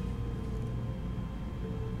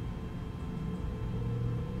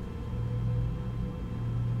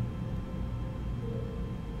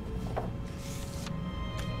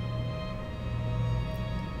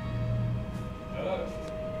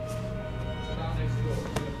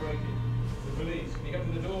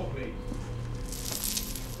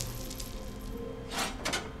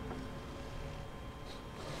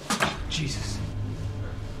 Jesus.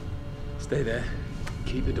 Stay there.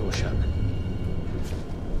 Keep the door shut.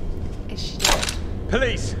 Is she dead?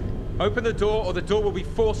 Police! Open the door or the door will be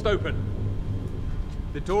forced open.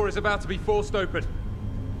 The door is about to be forced open.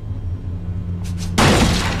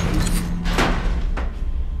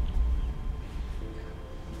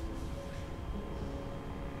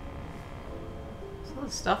 All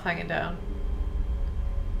the stuff hanging down.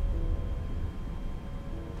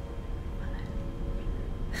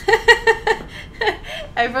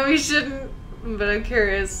 I probably shouldn't, but I'm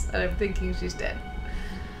curious and I'm thinking she's dead.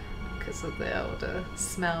 Because of the old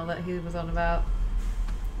smell that he was on about.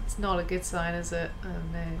 It's not a good sign, is it? Oh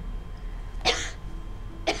no.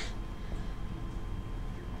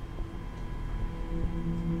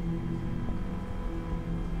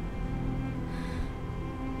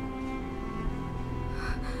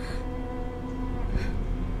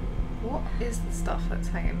 What is the stuff that's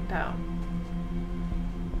hanging down?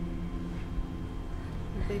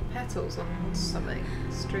 Are they petals on something?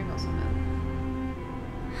 String or something?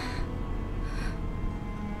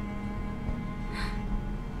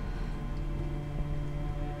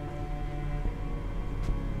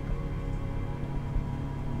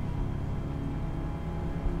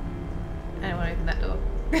 I don't want to open that door.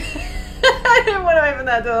 I don't want to open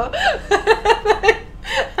that door.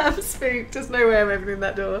 I'm spooked. There's no way I'm opening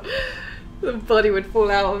that door. The body would fall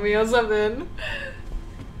out on me or something.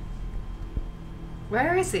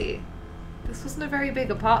 Where is he? This wasn't a very big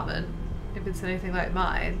apartment, if it's anything like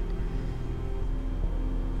mine.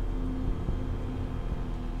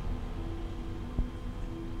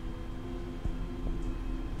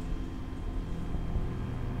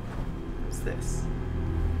 What's this?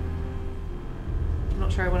 I'm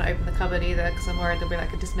not sure I want to open the cupboard either, because I'm worried there'll be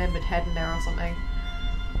like a dismembered head in there or something.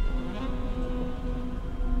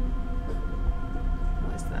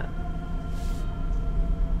 What is that?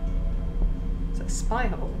 Is that a spy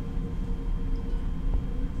hole?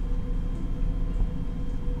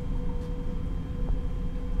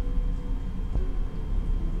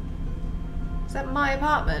 Is that my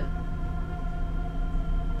apartment?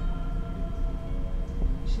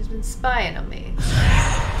 She's been spying on me.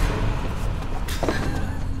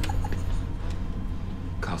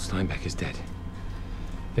 Carl Steinbeck is dead.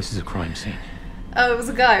 This is a crime scene. Oh, it was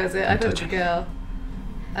a guy, was it? I Don't thought it was a touch girl.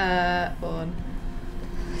 Vaughn.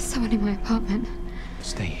 Someone in my apartment.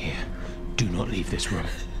 Stay here. Do not leave this room.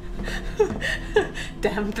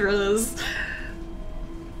 Damn thrillers.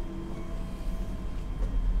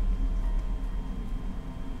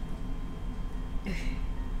 Do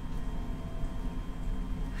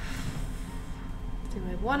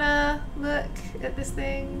I wanna look at this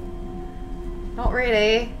thing? Not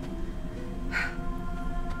really.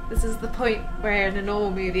 This is the point where in a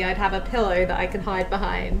normal movie I'd have a pillow that I can hide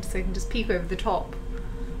behind so I can just peek over the top.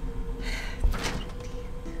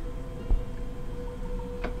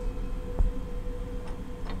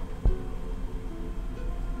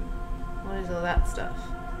 What is all that stuff?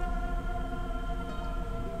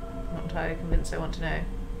 I'm not entirely convinced I want to know.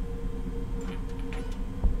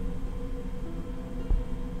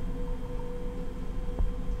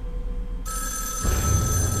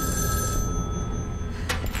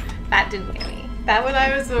 That didn't get me. That one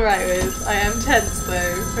I was alright with. I am tense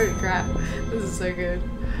though. Holy crap. This is so good.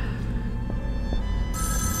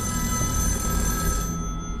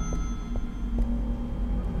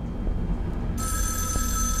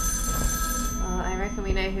 Well, I reckon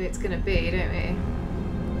we know who it's gonna be, don't we?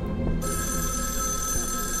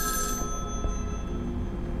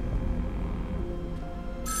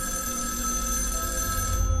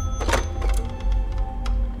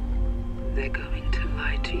 They're going to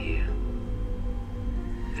lie to you.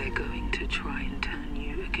 They're going to try and turn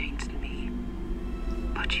you against me.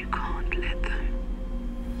 But you can't let them.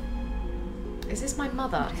 Is this my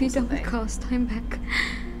mother? Have you done with Carl Steinbeck?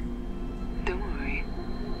 Don't worry.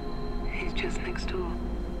 He's just next door.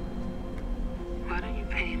 Why don't you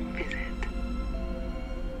pay him a visit?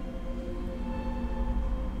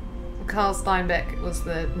 Carl Steinbeck was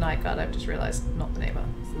the night guard, I've just realised, not the neighbour.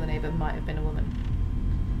 So the neighbour might have been a woman.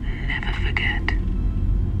 Never forget.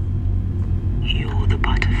 You're the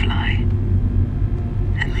butterfly.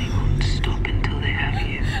 And they won't stop until they have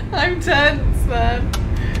you. I'm tense, man.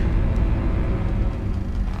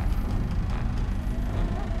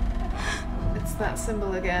 It's that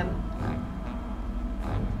symbol again.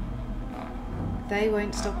 They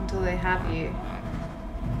won't stop until they have you.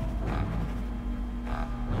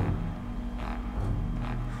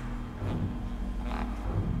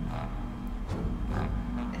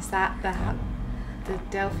 Is that the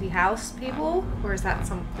Delphi House people? Or is that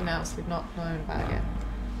something else we've not known about yet?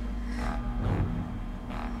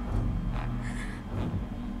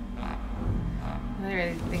 I don't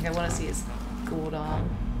really think I want to see his gourd arm.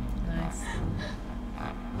 Nice.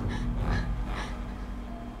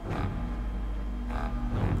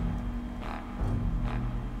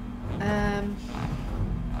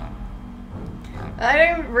 I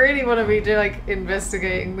don't really want to be like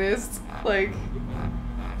investigating this, like,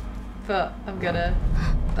 foot. I'm gonna...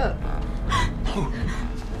 Oh. No!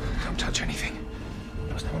 Don't touch anything.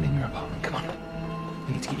 There was no one in your apartment. Come on.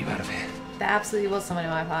 We need to get you out of here. There absolutely was someone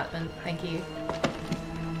in my apartment. Thank you.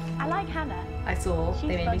 I like Hannah. I saw. She's They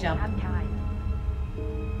made me funny jump. and kind.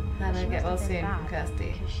 Hannah, She get well must have soon been from bad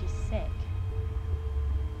Kirsty. because she's sick.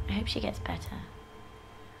 I hope she gets better.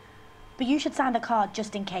 But you should sign the card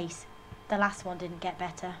just in case. The last one didn't get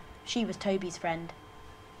better. She was Toby's friend.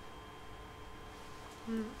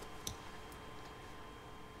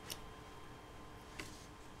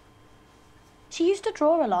 She used to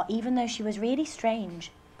draw a lot, even though she was really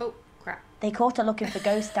strange. Oh, crap. They caught her looking for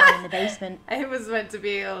ghosts down in the basement. It was meant to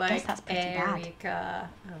be like Guess that's pretty bad. Erica.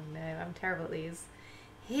 Oh no, I'm terrible at these.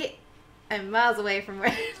 I'm miles away from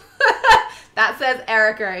where... That says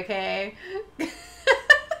Erica, okay?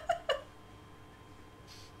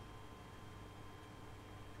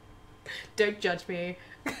 Don't judge me.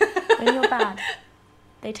 When you're bad,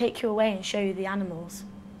 they take you away and show you the animals.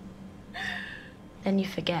 Then you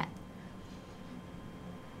forget.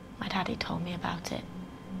 My daddy told me about it.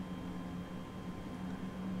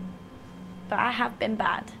 But I have been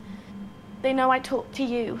bad. They know I talked to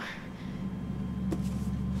you.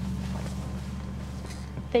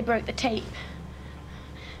 They broke the tape.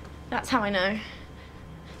 That's how I know.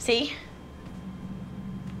 See?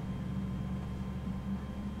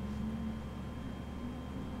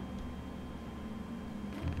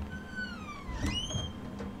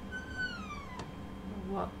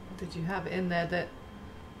 What did you have in there that...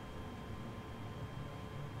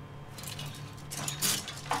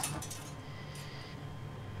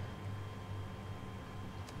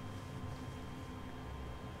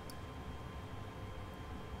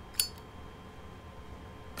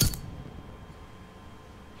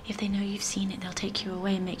 If they know you've seen it, they'll take you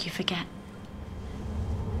away and make you forget.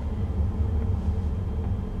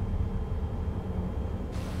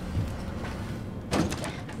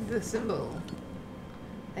 The symbol.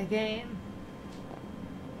 Again.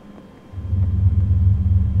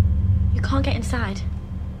 You can't get inside.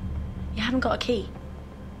 You haven't got a key.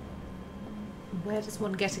 Where does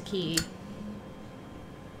one get a key?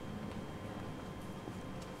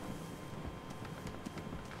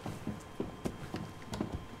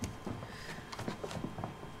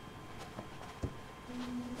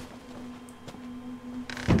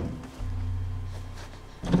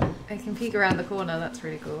 I can peek around the corner, that's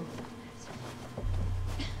really cool.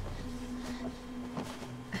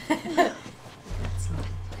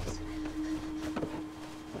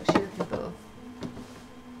 What's she looking for?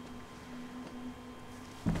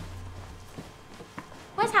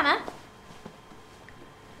 Where's Hannah?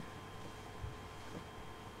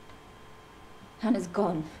 Hannah's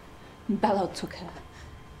gone. Ballard took her.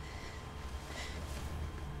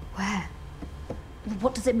 Where?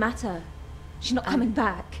 What does it matter? She's not coming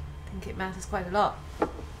back. I think it matters quite a lot.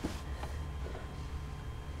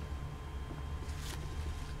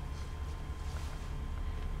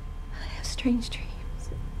 I have strange dreams.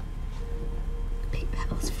 Big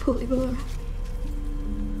bells falling all around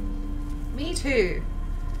me. Me too.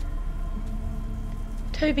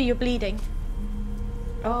 Toby, you're bleeding.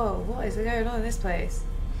 Oh, what is going on in this place?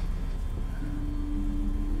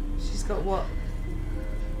 She's got what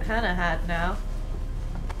Hannah had now.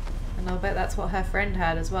 And I'll bet that's what her friend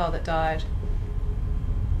had as well that died.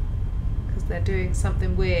 Because they're doing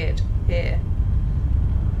something weird here.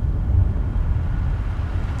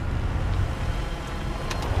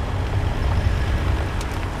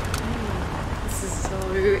 This is so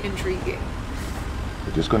intriguing.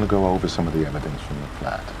 We're just going to go over some of the evidence from the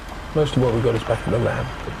flat. Most of what we've got is back in the lab,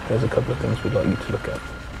 but there's a couple of things we'd like you to look at.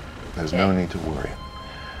 There's no need to worry.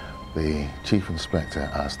 The chief inspector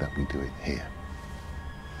asked that we do it here.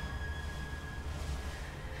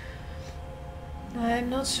 I'm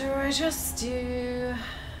not sure I trust you.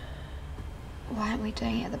 Why aren't we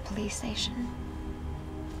doing it at the police station?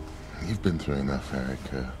 You've been through enough,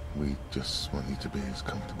 Erica. We just want you to be as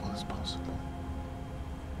comfortable as possible.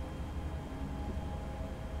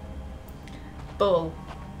 Bull.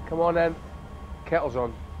 Come on then. Kettle's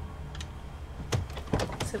on.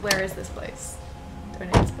 So where is this place? Do I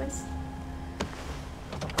know this place?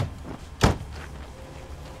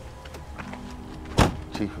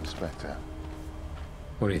 Chief Inspector.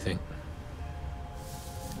 What do you think?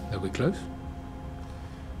 Are we close?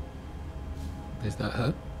 Is that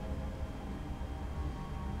her?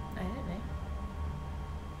 I don't know.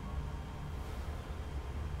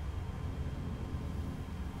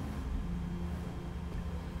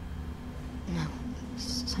 No,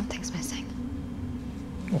 something's missing.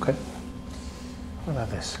 Okay. What about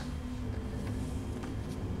this?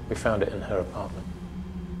 We found it in her apartment.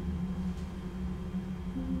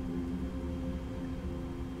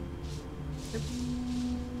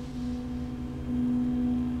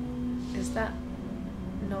 Is that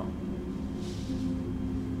not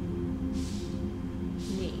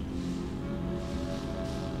me?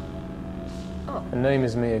 Oh. Her name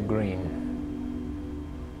is Mia Green.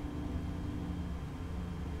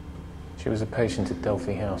 She was a patient at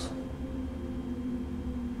Delphi House.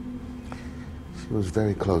 She was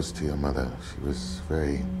very close to your mother. She was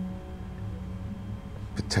very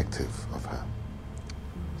protective of her.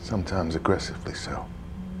 Sometimes aggressively so.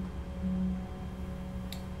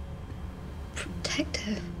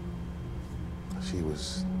 Protective? She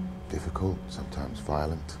was difficult, sometimes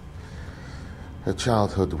violent. Her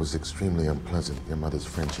childhood was extremely unpleasant. Your mother's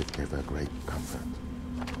friendship gave her great comfort.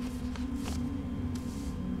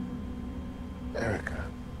 Erica.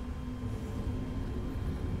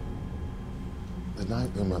 The night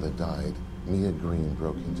your mother died, Mia Green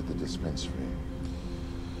broke into the dispensary.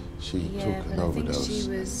 She took an overdose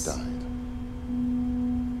and died.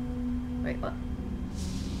 Wait, what?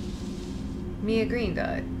 Mia Green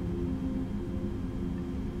died?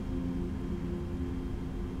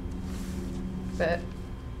 But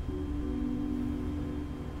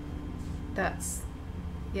that's,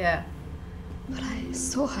 yeah. But I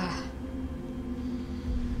saw her.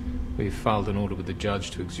 We've filed an order with the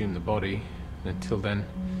judge to exhume the body. Until then,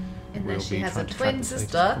 And we'll then she be has a trying to track twin the latest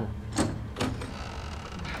sister. call.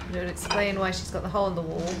 It would explain why she's got the hole in the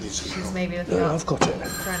wall. She's maybe looking No, up, I've got it.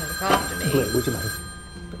 trying to look after me. Blair, would you mind?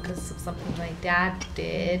 Because of something my dad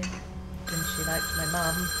did. And she liked my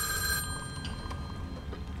mum.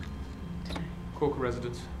 Corker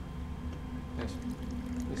residence. Yes.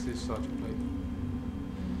 This is Sergeant Blake.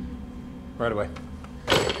 Right away.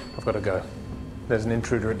 I've got to go. There's an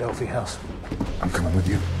intruder at Delphi House. I'm coming with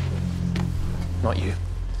you. Not you.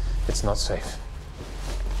 It's not safe.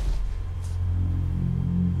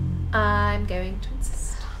 I'm going to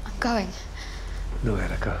insist. I'm going. No,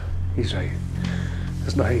 Erica. He's right.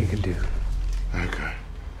 There's nothing you can do. Erica,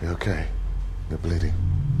 you okay? You're bleeding.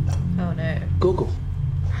 Oh no. Go.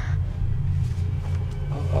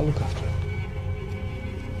 I'll look after her.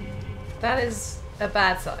 That is a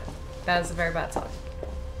bad sign. That is a very bad sign.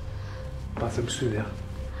 Bathroom's through there.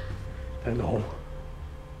 Down the hall.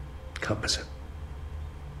 Can't miss it.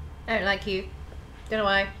 I don't like you. Don't know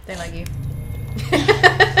why. Don't like you.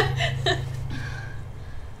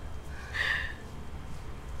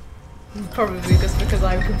 Probably just because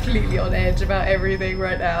I'm completely on edge about everything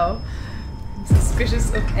right now. I'm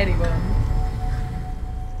suspicious of anyone.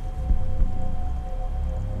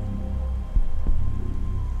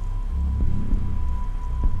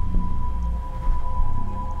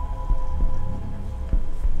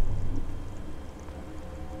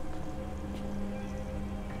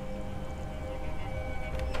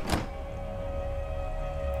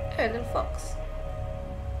 Oh, a little fox.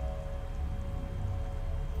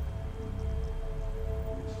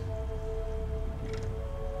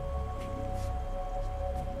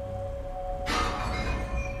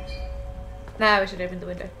 Now we should open the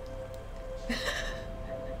window.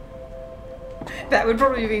 That would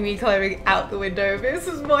probably be me climbing out the window if this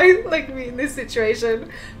was my, like, me in this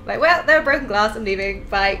situation. Like, well, there are broken glass, I'm leaving,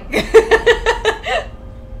 bye.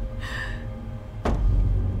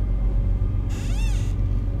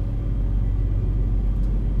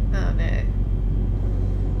 Oh no.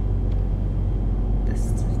 This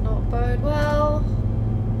does not bode well.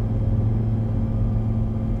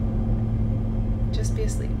 Just be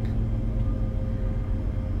asleep.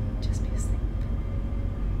 Just be asleep.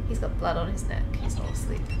 He's got blood on his neck. He's not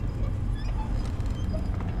asleep.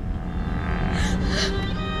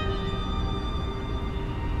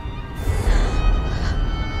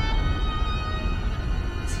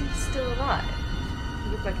 Is he still alive? He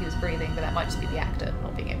looked like he was breathing, but that might just be the actor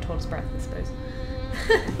not being able to hold his breath, I suppose.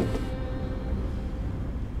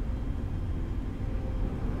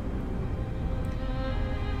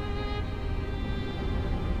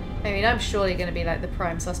 I mean, I'm surely going to be like the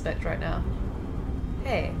prime suspect right now.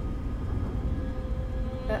 Hey.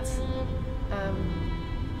 That's, I've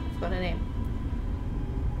got a name.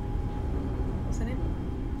 What's her name?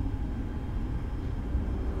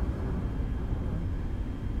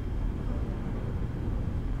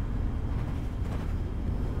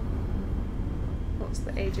 What's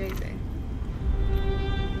the AJ thing?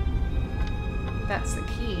 That's the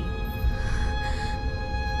key.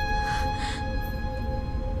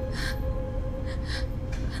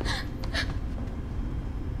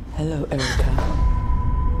 Hello, Erica.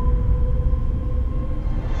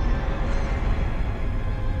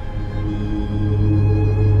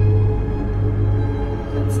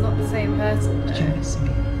 That's not the same person, though. Yes,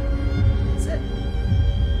 me. Is it?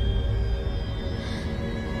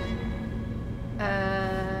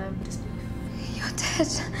 Disbelief. You're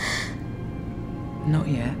dead. Not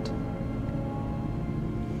yet.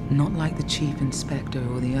 Not like the chief inspector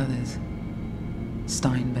or the others.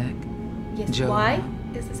 Steinbeck. Yes, Joe. why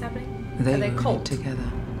is this happening? They Are they were in it cult?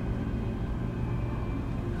 together.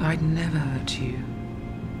 I'd never hurt you.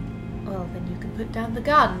 Well, then you can put down the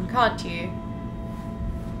gun, can't you?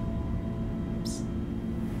 Oops.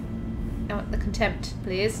 I want the contempt,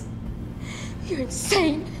 please. You're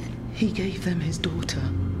insane. He gave them his daughter.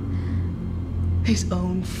 His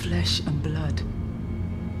own flesh and blood.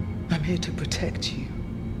 I'm here to protect you.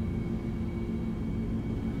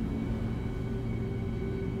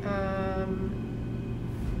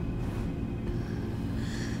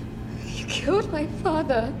 You killed my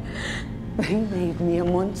father. They made me a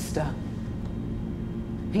monster.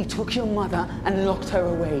 He took your mother and locked her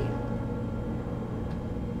away.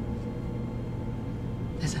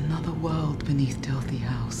 There's another world beneath Delphi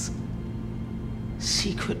House.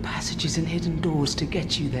 Secret passages and hidden doors to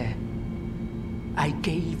get you there. I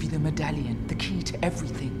gave you the medallion, the key to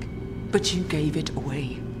everything, but you gave it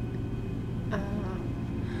away.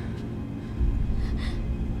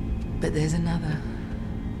 But there's another.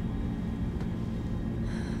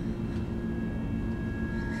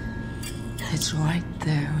 It's right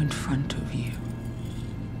there in front of you.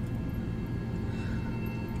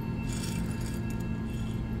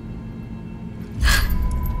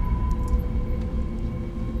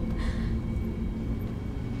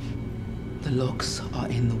 The locks are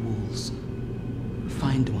in the walls.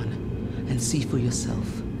 Find one and see for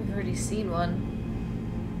yourself. We've already seen one.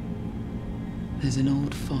 There's an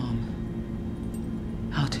old farm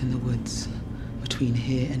out in the woods between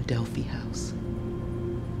here and Delphi House.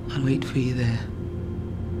 I'll wait for you there.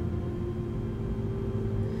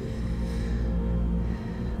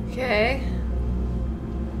 Okay.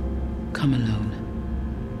 Come alone.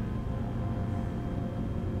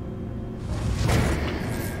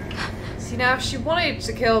 See, now if she wanted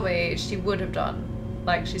to kill me, she would have done.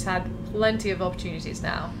 Like, she's had plenty of opportunities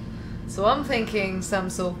now. So I'm thinking some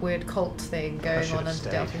sort of weird cult thing going on under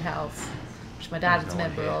Delphi House, which my dad is a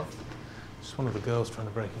member of. Just one of the girls trying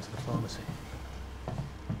to break into the pharmacy.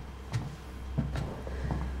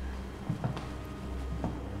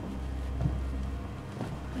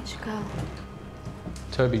 Where'd you go?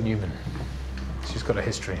 Toby Newman. She's got a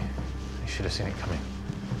history. You should have seen it coming.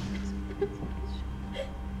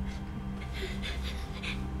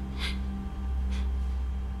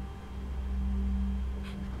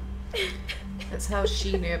 That's how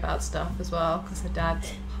she knew about stuff as well, because her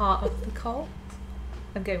dad's part of the cult.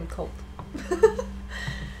 I'm going with cult.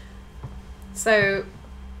 So,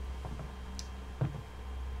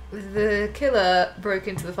 the killer broke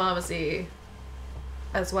into the pharmacy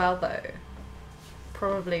as well, though.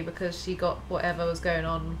 Probably because she got whatever was going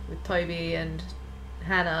on with Toby and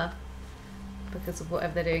Hannah because of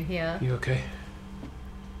whatever they're doing here. You okay?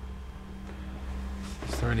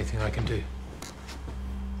 Is there anything I can do?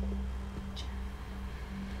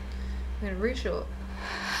 I'm gonna reassure.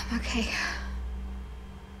 I'm okay.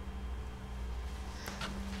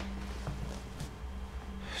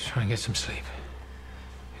 Try and get some sleep.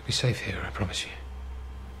 You'll be safe here, I promise you.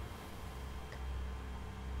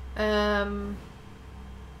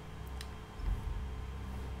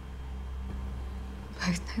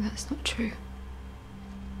 Both know that's not true.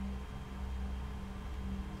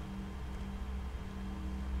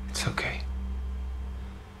 It's okay.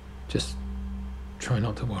 Just try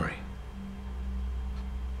not to worry.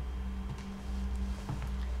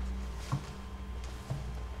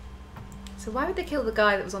 So why would they kill the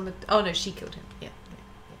guy that was on the... Oh no, she killed him. Yeah.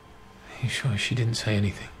 Are you sure she didn't say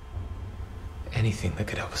anything? Anything that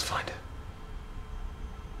could help us find her?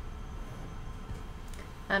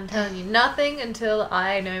 I'm telling you nothing until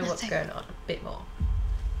I know what's going on a bit more.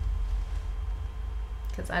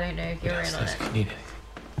 Because I don't know if you're in on it. If you need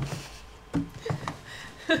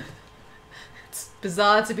anything. It's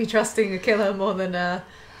bizarre to be trusting a killer more than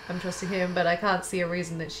I'm trusting him, but I can't see a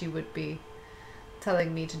reason that she would be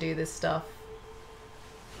telling me to do this stuff.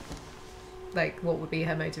 Like, what would be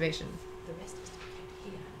her motivation? The rest of us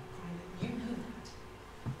here, you know that.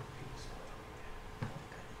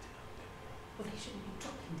 Well, they shouldn't be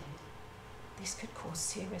dropping dead. This could cause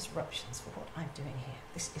serious ruptures for what I'm doing here.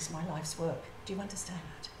 This is my life's work. Do you understand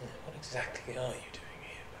that? What exactly are you doing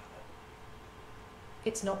here, Bella?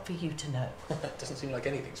 It's not for you to know. It doesn't seem like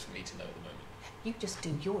anything's for me to know at the moment. You just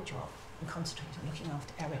do your job and concentrate on looking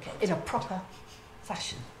after Erica in a proper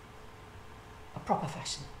fashion. A proper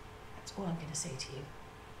fashion. That's all I'm going to say to you.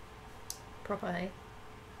 Proper, eh?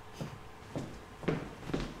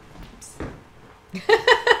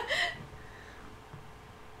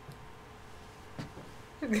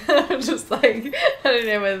 I'm just like, I don't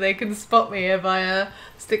know whether they can spot me if I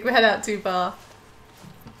stick my head out too far.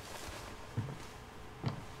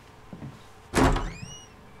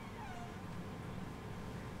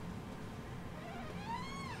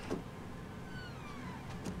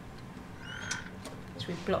 Should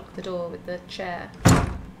we block the door with the chair?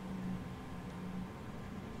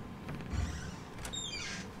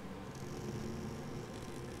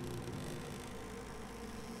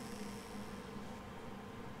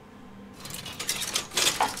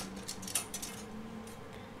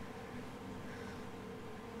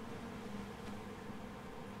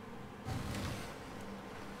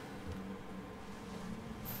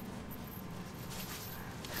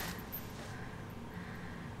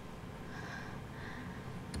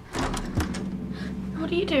 What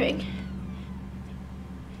are you doing?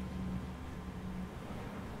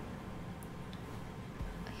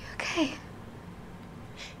 Are you okay?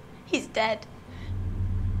 He's dead.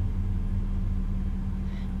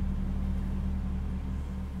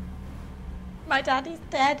 My daddy's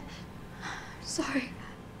dead. I'm sorry.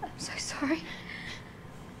 I'm so sorry.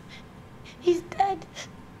 He's dead.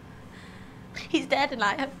 He's dead and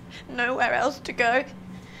I have nowhere else to go.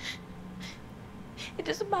 It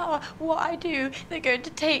doesn't matter what I do, they're going to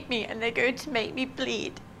take me and they're going to make me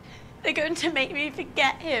bleed. They're going to make me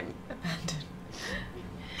forget him. Abandon.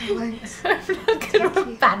 I won't. I'm not going to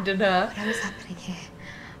abandon her. Whatever's happening here,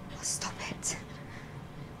 I'll stop it.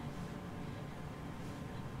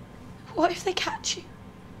 What if they catch you?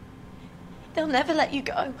 They'll never let you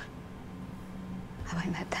go. I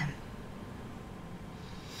won't let them.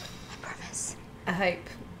 I promise. I hope.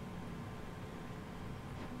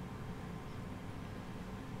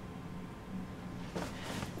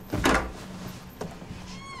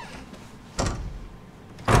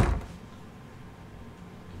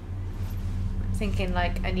 Thinking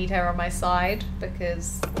like I need her on my side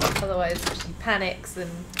because otherwise if she panics and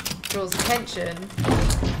draws attention,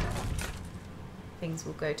 things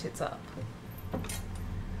will go tits up.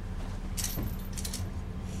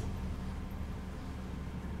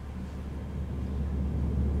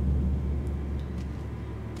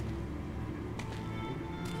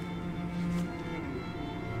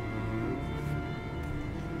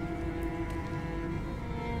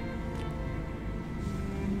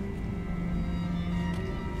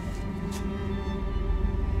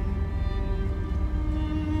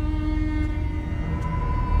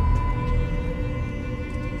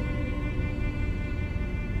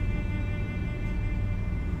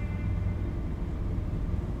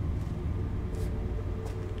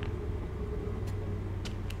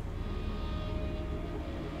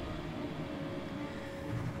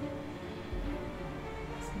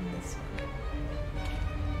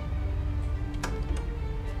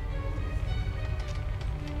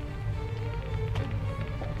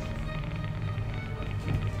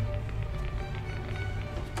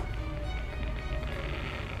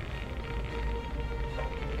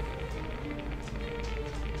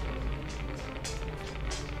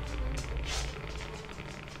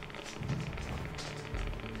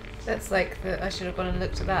 That's like I should have gone and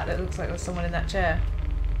looked at that. That looks like there's someone in that chair.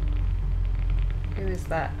 Who is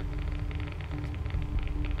that?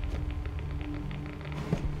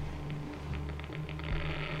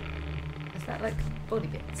 Is that like body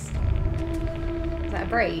bits? Is that a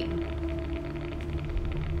brain?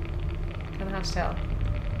 Don't know how to tell.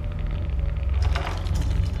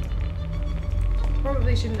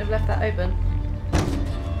 Probably shouldn't have left that open.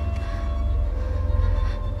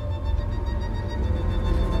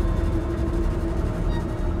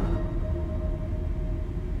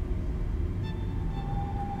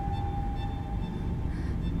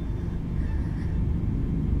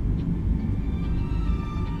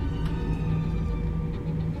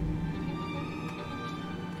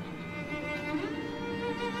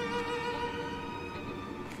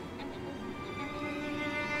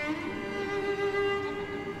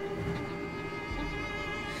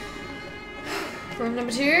 Room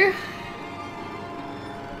number 2.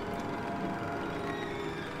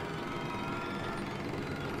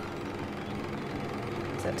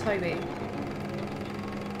 Is that Toby?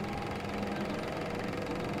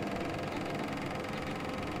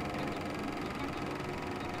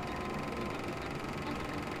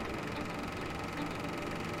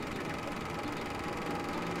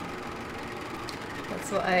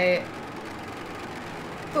 That's what I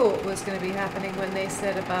thought was going to be happening when they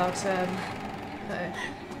said about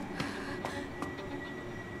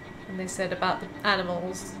when they said about the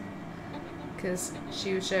animals, because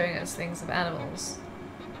she was showing us things of animals.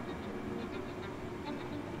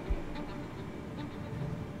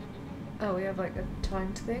 Oh, we have like a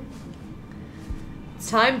timed thing. It's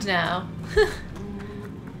timed now.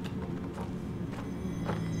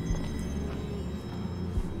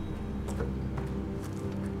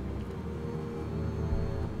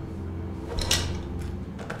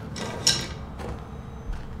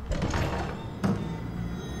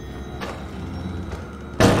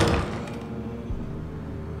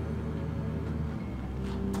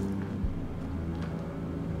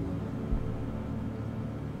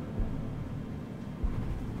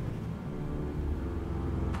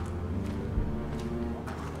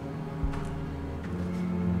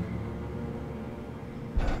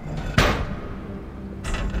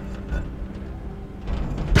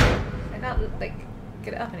 Like,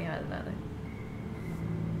 get it up any higher than that, though.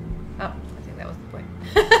 Oh, I think that was the point.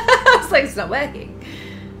 I was like, it's not working.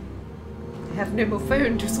 I have no more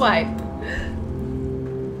phone to swipe.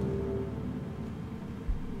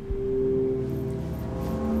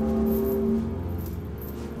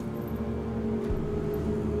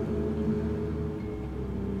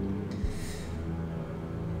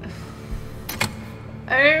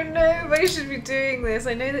 I don't know if I should be doing this.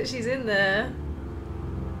 I know that she's in there.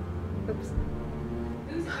 Oops.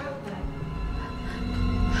 Who's out there?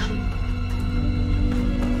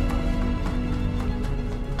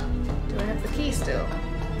 Do I have the key still?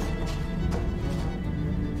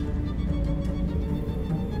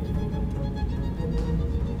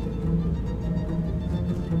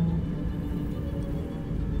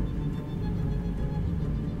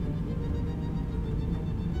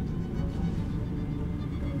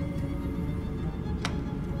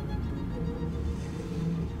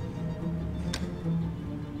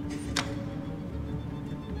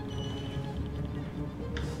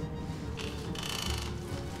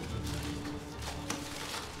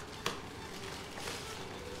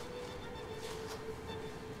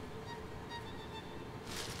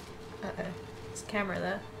 Uh-oh. There's a camera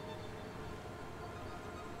there.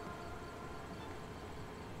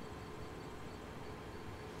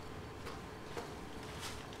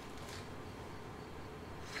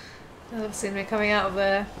 I've seen me coming out of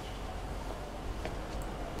there.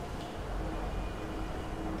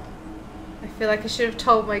 I feel like I should have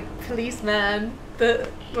told my policeman that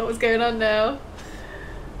what was going on now.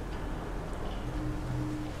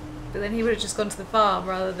 But then he would have just gone to the farm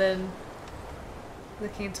rather than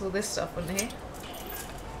looking into all this stuff, wouldn't he?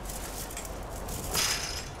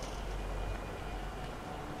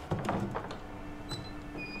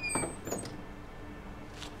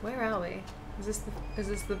 Where are we? Is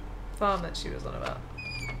this the farm that she was on about?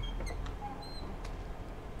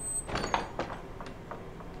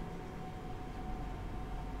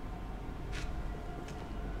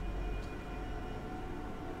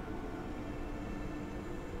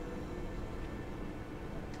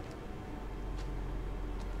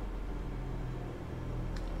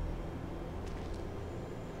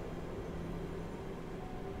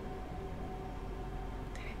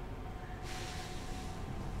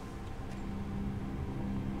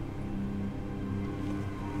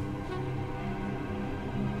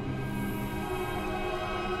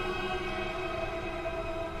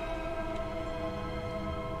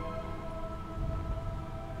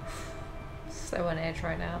 So on edge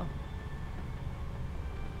right now.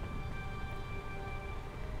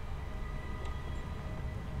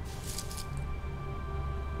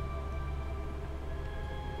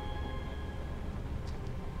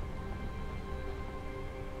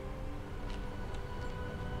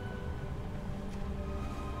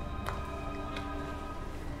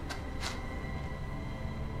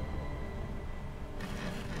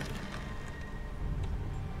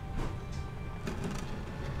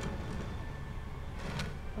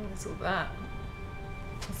 What's all that?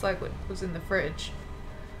 It's like what was in the fridge.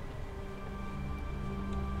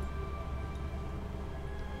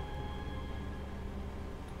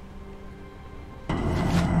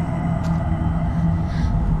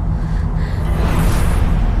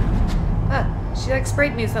 Ah, she like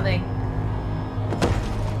sprayed me with something.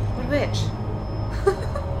 What a bitch.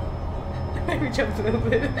 Maybe jumped a little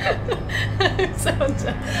bit. So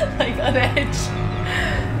like on edge.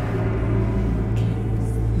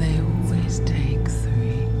 Take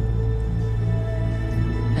 3.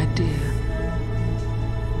 A deer,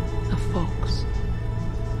 a fox,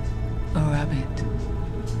 a rabbit.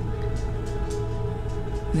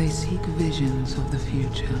 They seek visions of the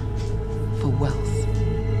future for wealth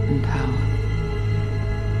and power.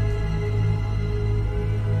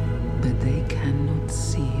 But they cannot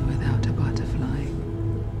see without a butterfly.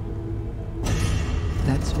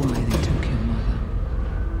 That's why they took your mother.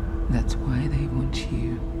 That's why they want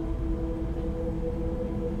you.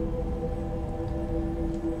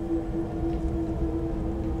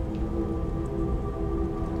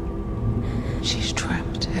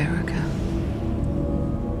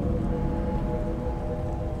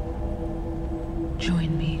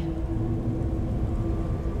 Join me.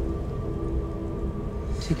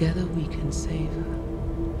 Together we can save her.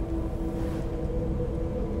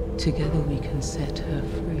 Together we can set her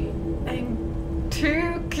free. I'm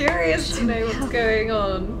too curious to know what's going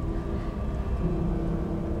on.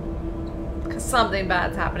 Because something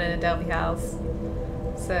bad's happening in Delphi House.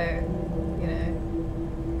 So, you know.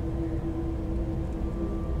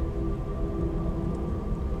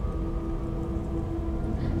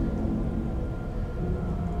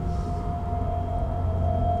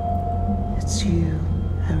 It's you,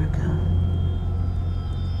 Erica.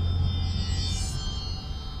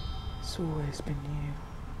 It's always been you.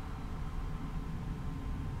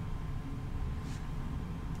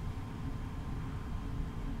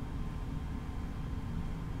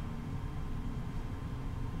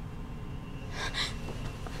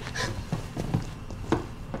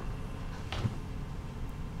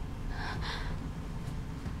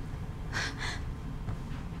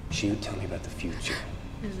 She would tell me about the future.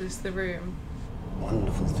 Is this the room?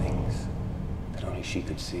 Wonderful things that only she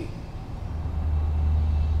could see.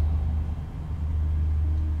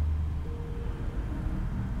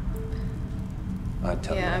 I'd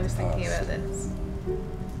tell her Yeah, I about was the thinking past, about this.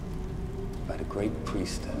 about a great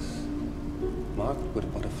priestess, marked with a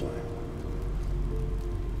butterfly.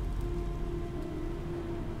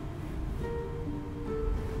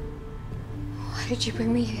 Why did you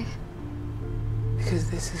bring me here?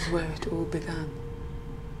 Because this is where it all began.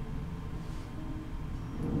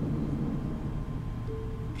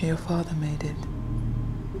 Your father made it.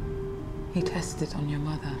 He tested it on your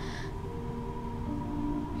mother.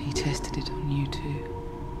 He tested it on you too.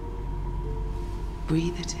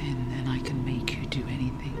 Breathe it in and I can make you do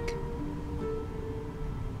anything.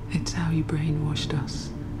 It's how he brainwashed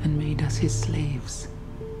us and made us his slaves.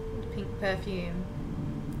 Pink perfume.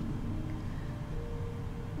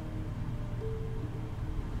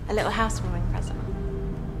 A little housewarming present.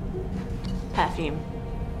 Perfume.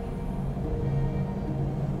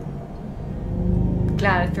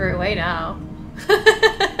 Glad I threw it away now.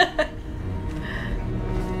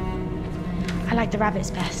 I like the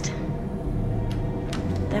rabbits best.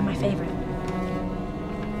 They're my favourite.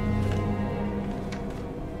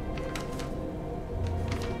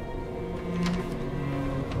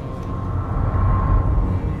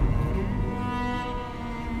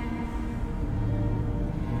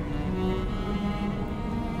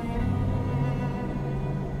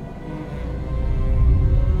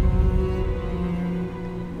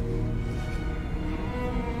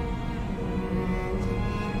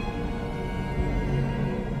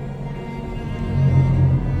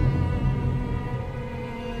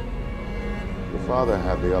 Father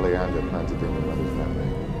had the oleander planted in your mother's memory.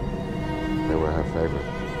 They were her favorite.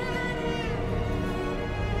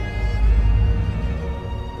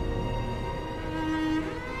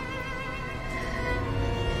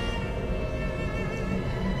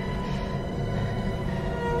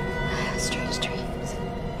 I have strange dreams.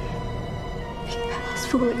 Big bells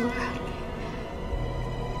falling around me.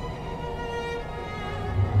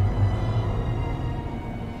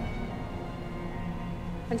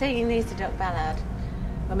 I'm taking these to Doc Ballard.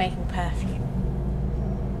 We're making perfume.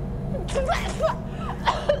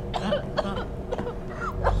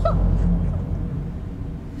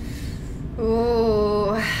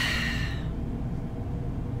 Ooh.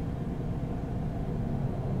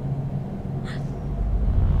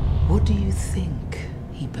 What do you think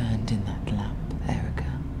he burned in that lamp, Erica?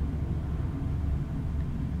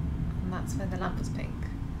 And that's why the lamp was pink.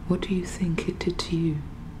 What do you think it did to you?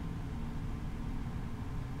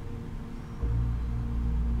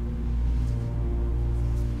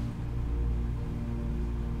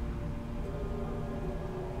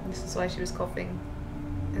 This is why she was coughing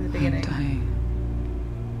in the beginning. I'm dying.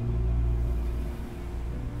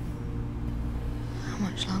 How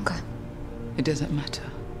much longer? It doesn't matter.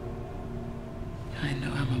 I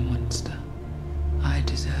know I'm a monster. I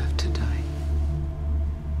deserve to die.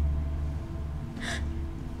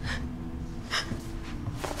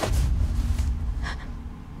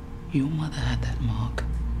 Your mother had that mark.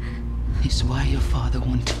 It's why your father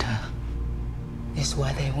wanted her. It's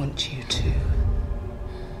why they want you too.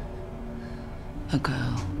 A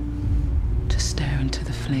girl to stare into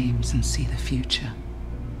the flames and see the future.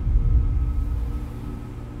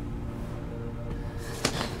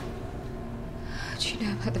 How do you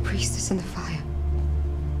know about the priestess and the fire?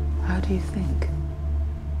 How do you think?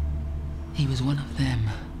 He was one of them.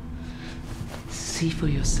 See for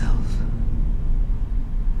yourself.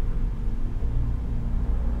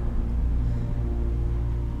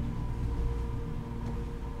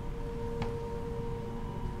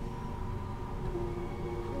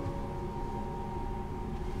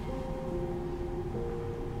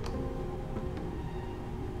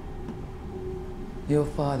 Your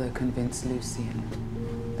father convinced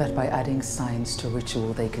Lucian that by adding science to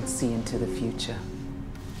ritual they could see into the future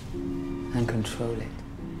and control it.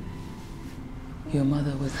 Your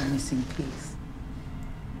mother was the missing piece.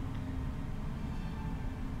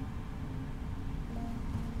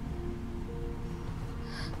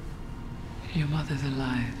 Your mother's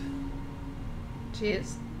alive. She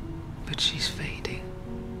is. But she's fading.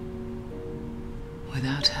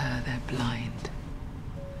 Without her, they're blind.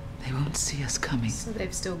 They won't see us coming. So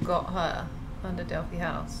they've still got her under Delphi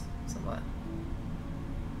House somewhere.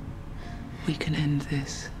 We can end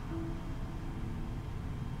this.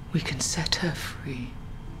 We can set her free.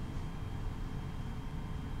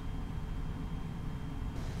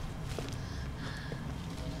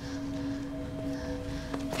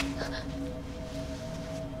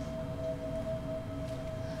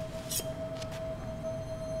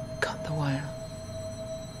 Cut the wire.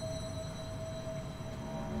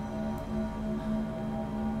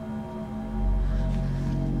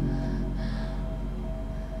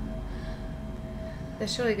 They're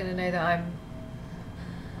surely going to know that I'm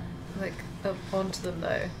like up onto them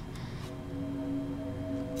though.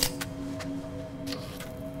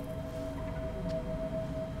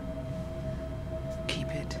 Keep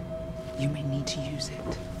it. You may need to use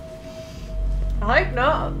it. I hope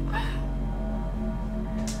not.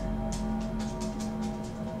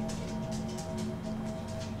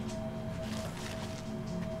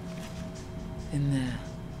 In there.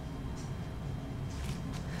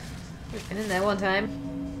 We've been in there one time.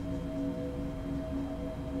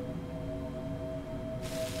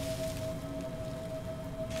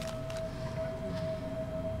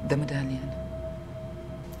 The medallion.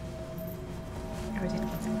 Oh, I didn't.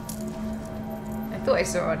 I thought I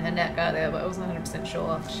saw her on her neck earlier, but I wasn't 100% sure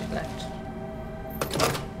after she'd left.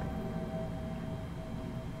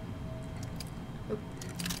 Oh.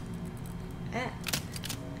 Ah.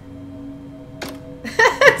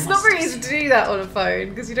 It's not very easy to do that on a phone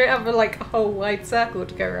because you don't have a like whole wide circle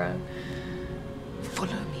to go around.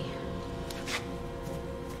 Follow me.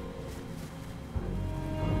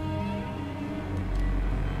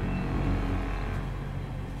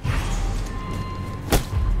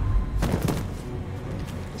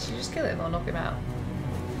 Did she just kill him or knock him out?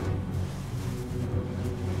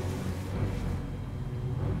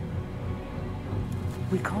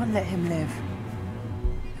 We can't let him live.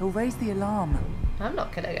 He'll raise the alarm. I'm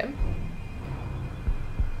not killing him.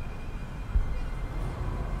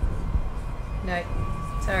 No.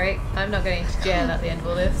 Sorry, I'm not going to jail at the end of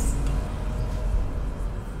all this.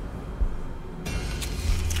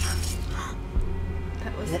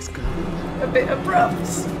 That was Let's go. A bit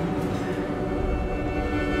abrupt.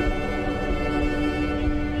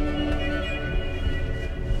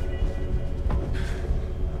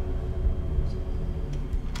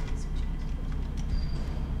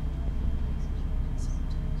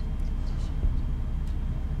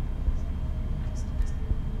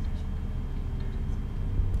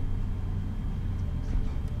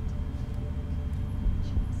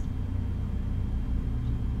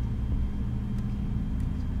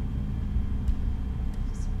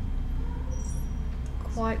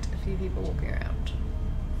 Quite a few people walking around.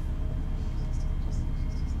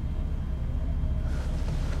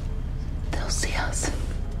 They'll see us.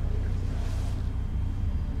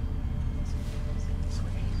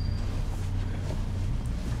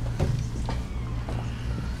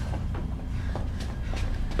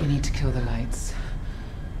 We need to kill the lights.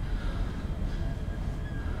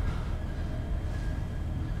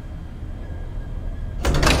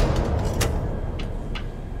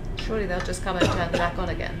 Surely they'll just come and turn them back on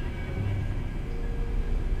again.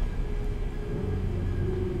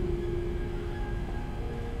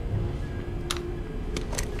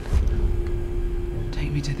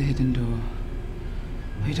 Take me to the hidden door.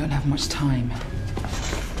 We don't have much time.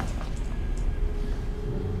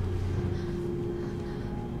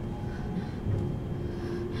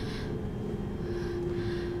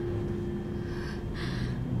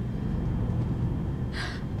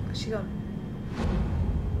 Where's she gone?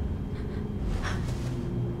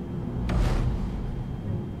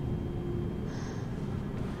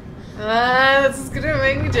 Ah, this is gonna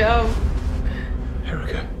make me jump.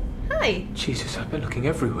 Erica. Hi. Jesus, I've been looking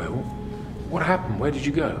everywhere. What happened? Where did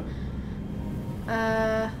you go?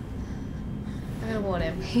 I'm gonna warn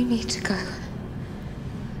him. You need to go.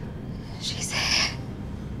 She's here.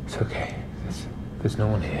 It's okay. There's no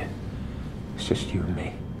one here. It's just you and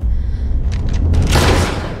me.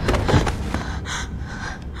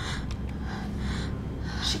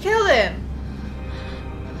 She killed him.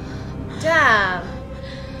 Damn.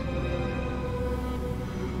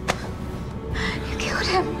 You killed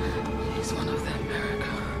him. He's one of them, Erica.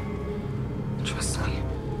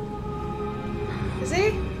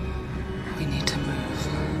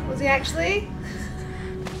 actually?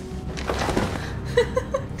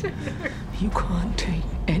 You can't take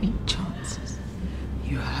any chances.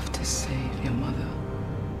 You have to save your mother.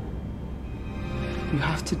 You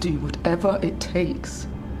have to do whatever it takes.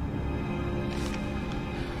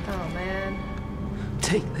 Oh, man.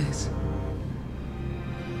 Take this.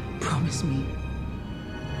 Promise me.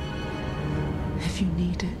 If you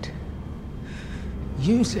need it,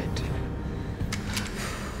 use it.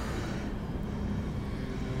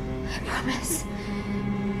 I promise.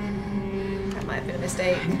 That might have been a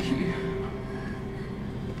mistake. Thank you.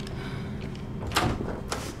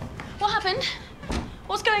 What happened?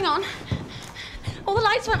 What's going on? All the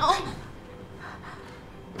lights went off.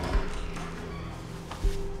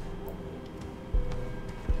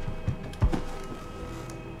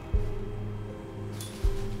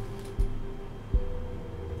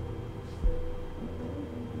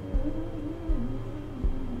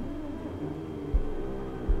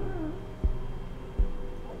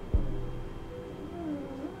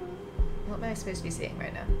 What am I supposed to be seeing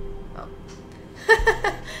right now? Oh.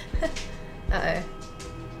 Uh-oh.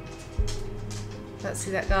 Let's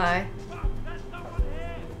see that guy.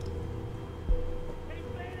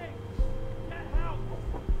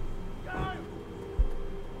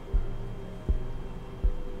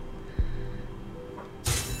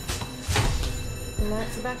 The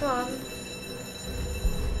lights are back on.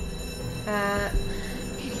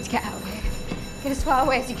 You need to get out of here. Get as far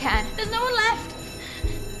away as you can. There's no one left.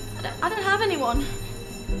 I don't have anyone.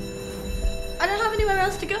 I don't have anywhere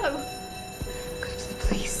else to go. Go to the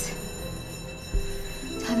police.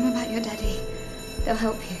 Tell them about your daddy. They'll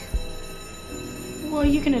help you. What are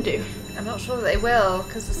you gonna do? I'm not sure that they will,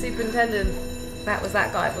 because the superintendent, that was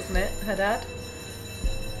that guy, wasn't it? Her dad?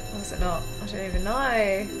 Or was it not? I don't even know.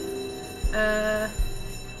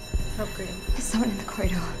 Help Green. There's someone in the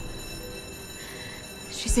corridor.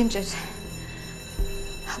 She's injured.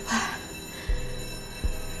 Help her.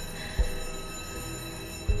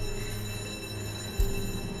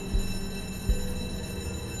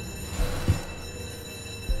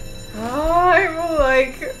 I'm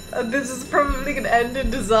like, this is probably gonna end in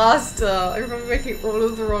disaster. I remember making all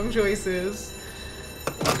of the wrong choices.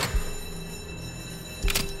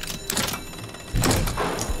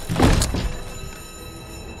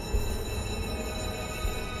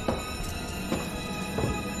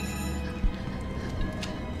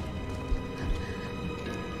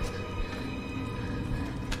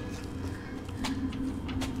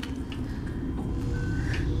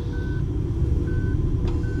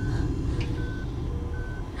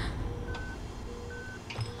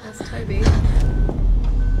 That's Toby.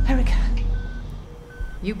 Erica,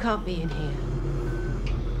 you can't be in here.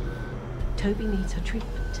 Toby needs her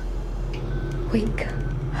treatment. Wake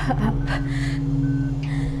her up.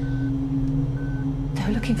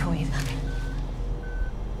 They're looking for you.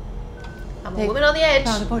 I'm a woman on the edge.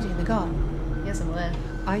 Found a body in the garden. Yes, I'm aware.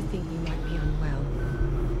 I think you might be unwell.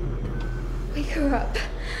 Wake her up.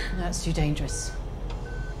 That's too dangerous.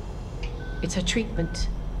 It's her treatment.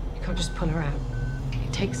 You can't just pull her out.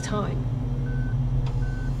 It takes time.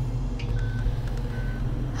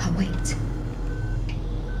 I'll wait.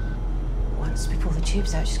 Once we pull the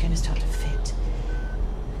tubes out, she's going to start to fit.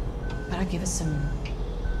 But I'll give her some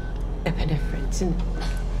Epinephrine. It's in the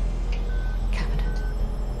cabinet.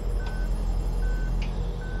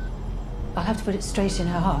 I'll have to put it straight in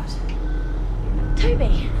her heart.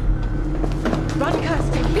 Toby! Run,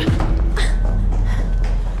 Kirsty!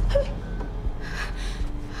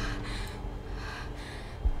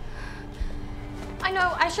 I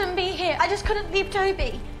know, I shouldn't be here. I just couldn't leave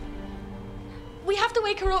Toby. We have to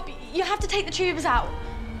wake her up. You have to take the tubes out.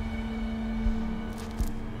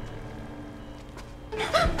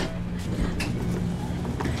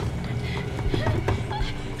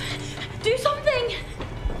 Do something!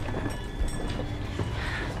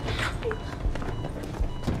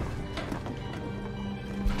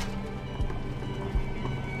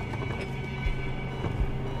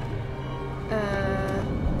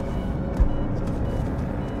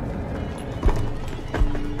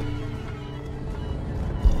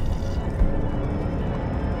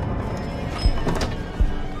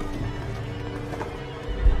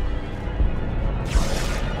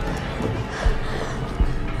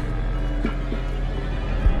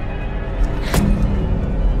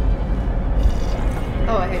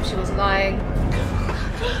 Oh, I hope she wasn't lying.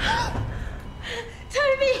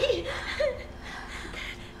 Toby!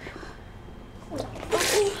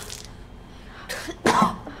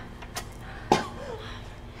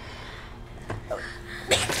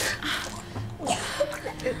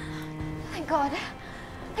 Thank God.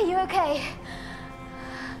 Are you okay?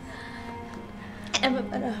 Emma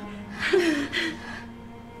better.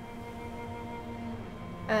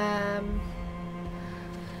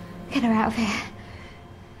 Get her out of here.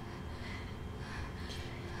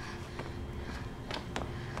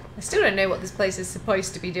 I still don't know what this place is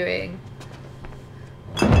supposed to be doing.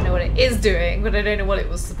 I don't know what it is doing, but I don't know what it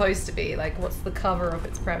was supposed to be. Like, what's the cover of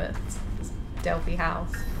its premise? This Delphi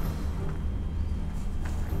house.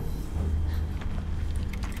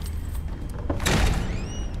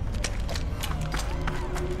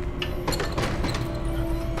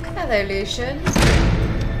 Hello, Lucian.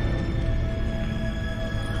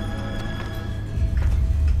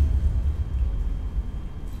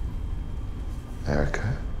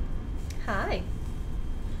 Erica? Hi.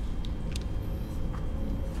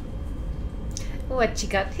 What you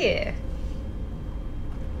got here?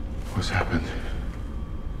 What's happened?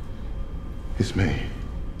 It's me.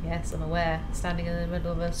 Yes, I'm aware. Standing in the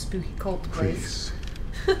middle of a spooky cult place.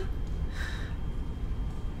 Please.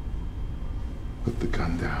 Put the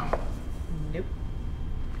gun down. Nope.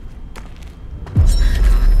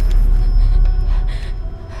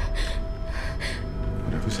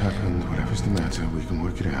 Whatever's happened, whatever's the matter, we can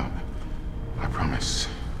work it out. I promise.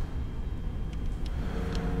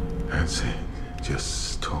 That's it.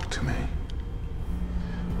 Just talk to me.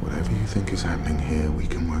 Whatever you think is happening here, we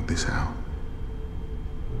can work this out.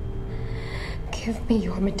 Give me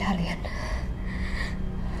your medallion.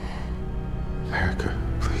 Erica,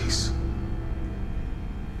 please.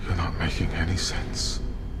 You're not making any sense.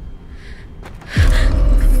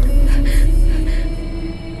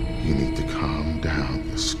 You need to calm down.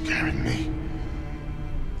 You're scaring me.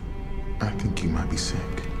 I think you might be sick.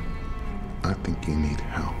 I think you need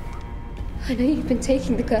help. I know you've been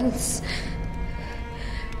taking the girls,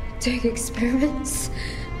 doing experiments.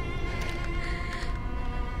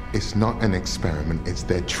 It's not an experiment, it's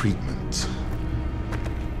their treatment.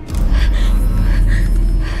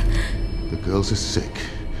 The girls are sick.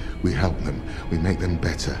 We help them. We make them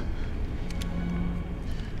better.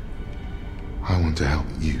 I want to help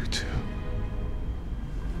you too.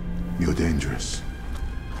 You're dangerous.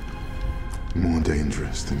 More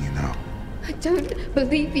dangerous than you know. I don't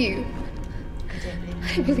believe you.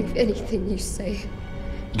 I don't believe anything you say.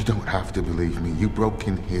 You don't have to believe me. You broke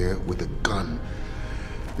in here with a gun.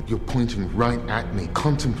 You're pointing right at me,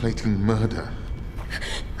 contemplating murder.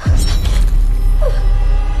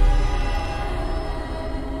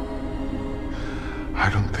 I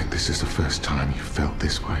don't think this is the first time you felt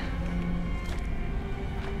this way.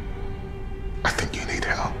 I think you need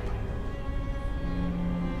help.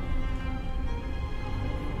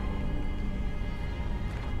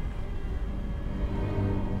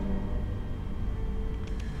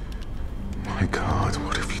 My God,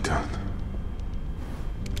 what have you done?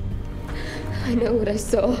 I know what I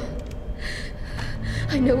saw.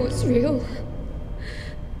 I know what's real.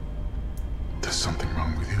 There's something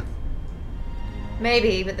wrong with you.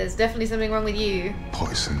 Maybe, but there's definitely something wrong with you.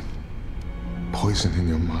 Poison. Poison in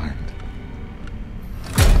your mind.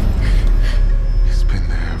 It's been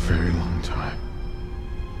there a very long time.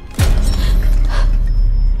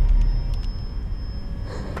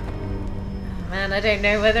 Man, I don't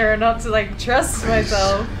know whether or not to, like, trust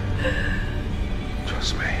myself.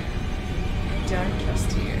 Trust me. I don't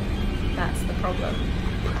trust you. That's the problem.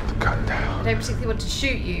 Put the gun down. I don't particularly want to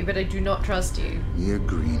shoot you, but I do not trust you. Mia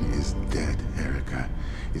Green is dead, Erica.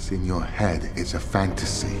 It's in your head. It's a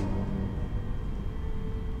fantasy.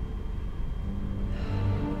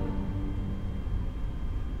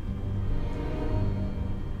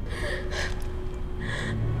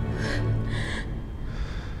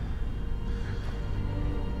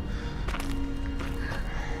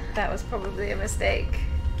 That was probably a mistake.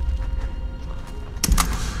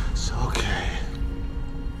 It's okay.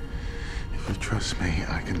 If you trust me,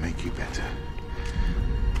 I can make you better.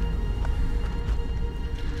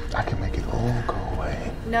 I can make it all go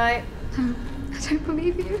away. No. I don't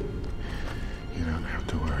believe you. You don't have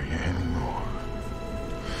to worry anymore.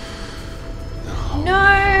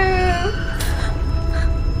 No!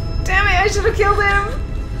 Damn it, I should have killed him!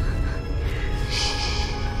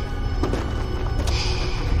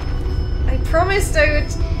 I promised I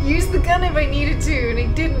would use the gun if I needed to, and I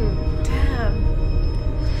didn't. Damn.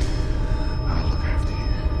 I'll look after you.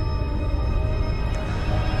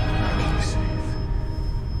 I'll keep you safe.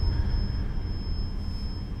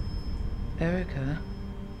 Erica?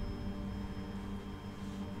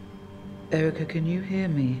 Erica, can you hear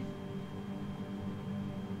me?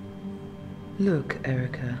 Look,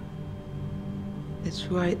 Erica. It's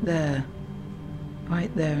right there.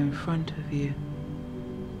 Right there in front of you.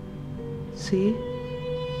 See?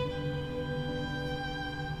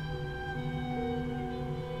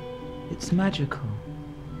 It's magical.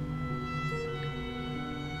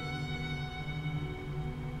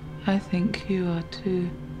 I think you are too.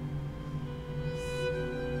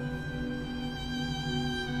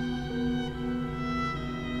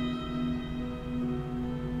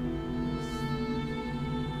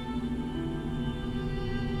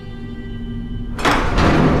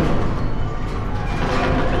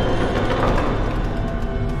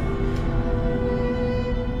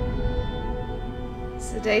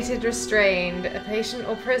 Sedated, restrained, a patient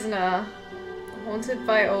or prisoner, haunted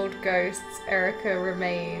by old ghosts, Erica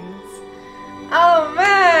remains. Oh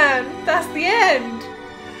man, that's the end!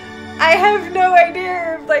 I have no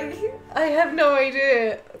idea, I have no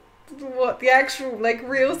idea what the actual,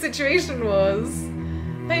 real situation was.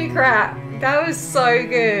 Holy crap, that was so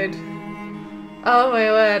good. Oh my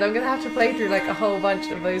word, I'm gonna have to play through, a whole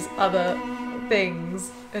bunch of those other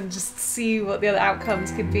things and just see what the other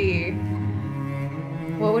outcomes could be.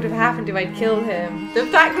 What would have happened if I'd killed him? The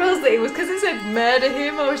fact was that it was because it said murder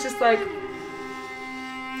him, I was just like,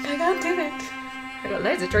 I can't do it. I got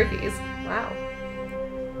loads of trophies. Wow.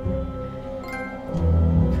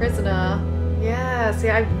 Prisoner. Yeah,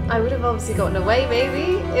 see, I would have obviously gotten away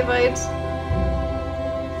maybe if I'd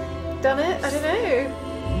done it. I don't know.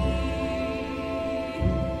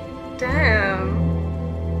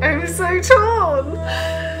 Damn. I'm so torn.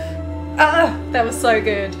 That was so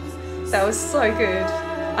good. That was so good.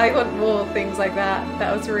 I want more things like that.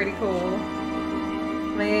 That was really cool.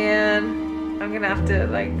 Man, I'm gonna have to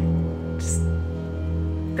just...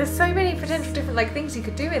 There's so many potential different things you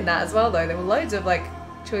could do in that as well though. There were loads of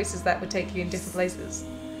choices that would take you in different places.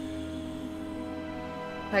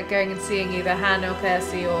 Like going and seeing either Hannah or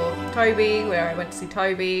Kirsty or Toby, where I went to see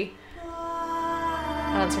Toby.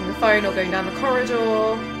 Answering the phone or going down the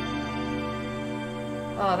corridor.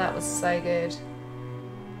 Oh, that was so good.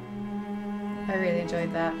 I really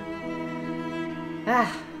enjoyed that.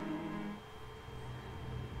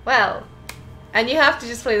 Well, and you have to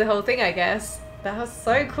just play the whole thing, I guess. That was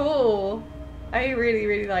so cool. I really,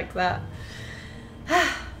 really liked that.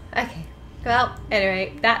 Okay. Well,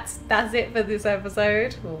 anyway, that's it for this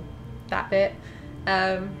episode. Well, that bit.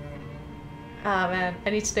 Oh man, I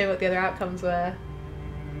need to know what the other outcomes were.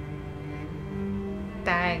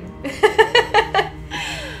 Dang.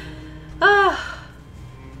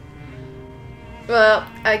 Well,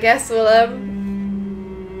 I guess we'll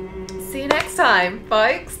see you next time,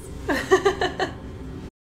 folks.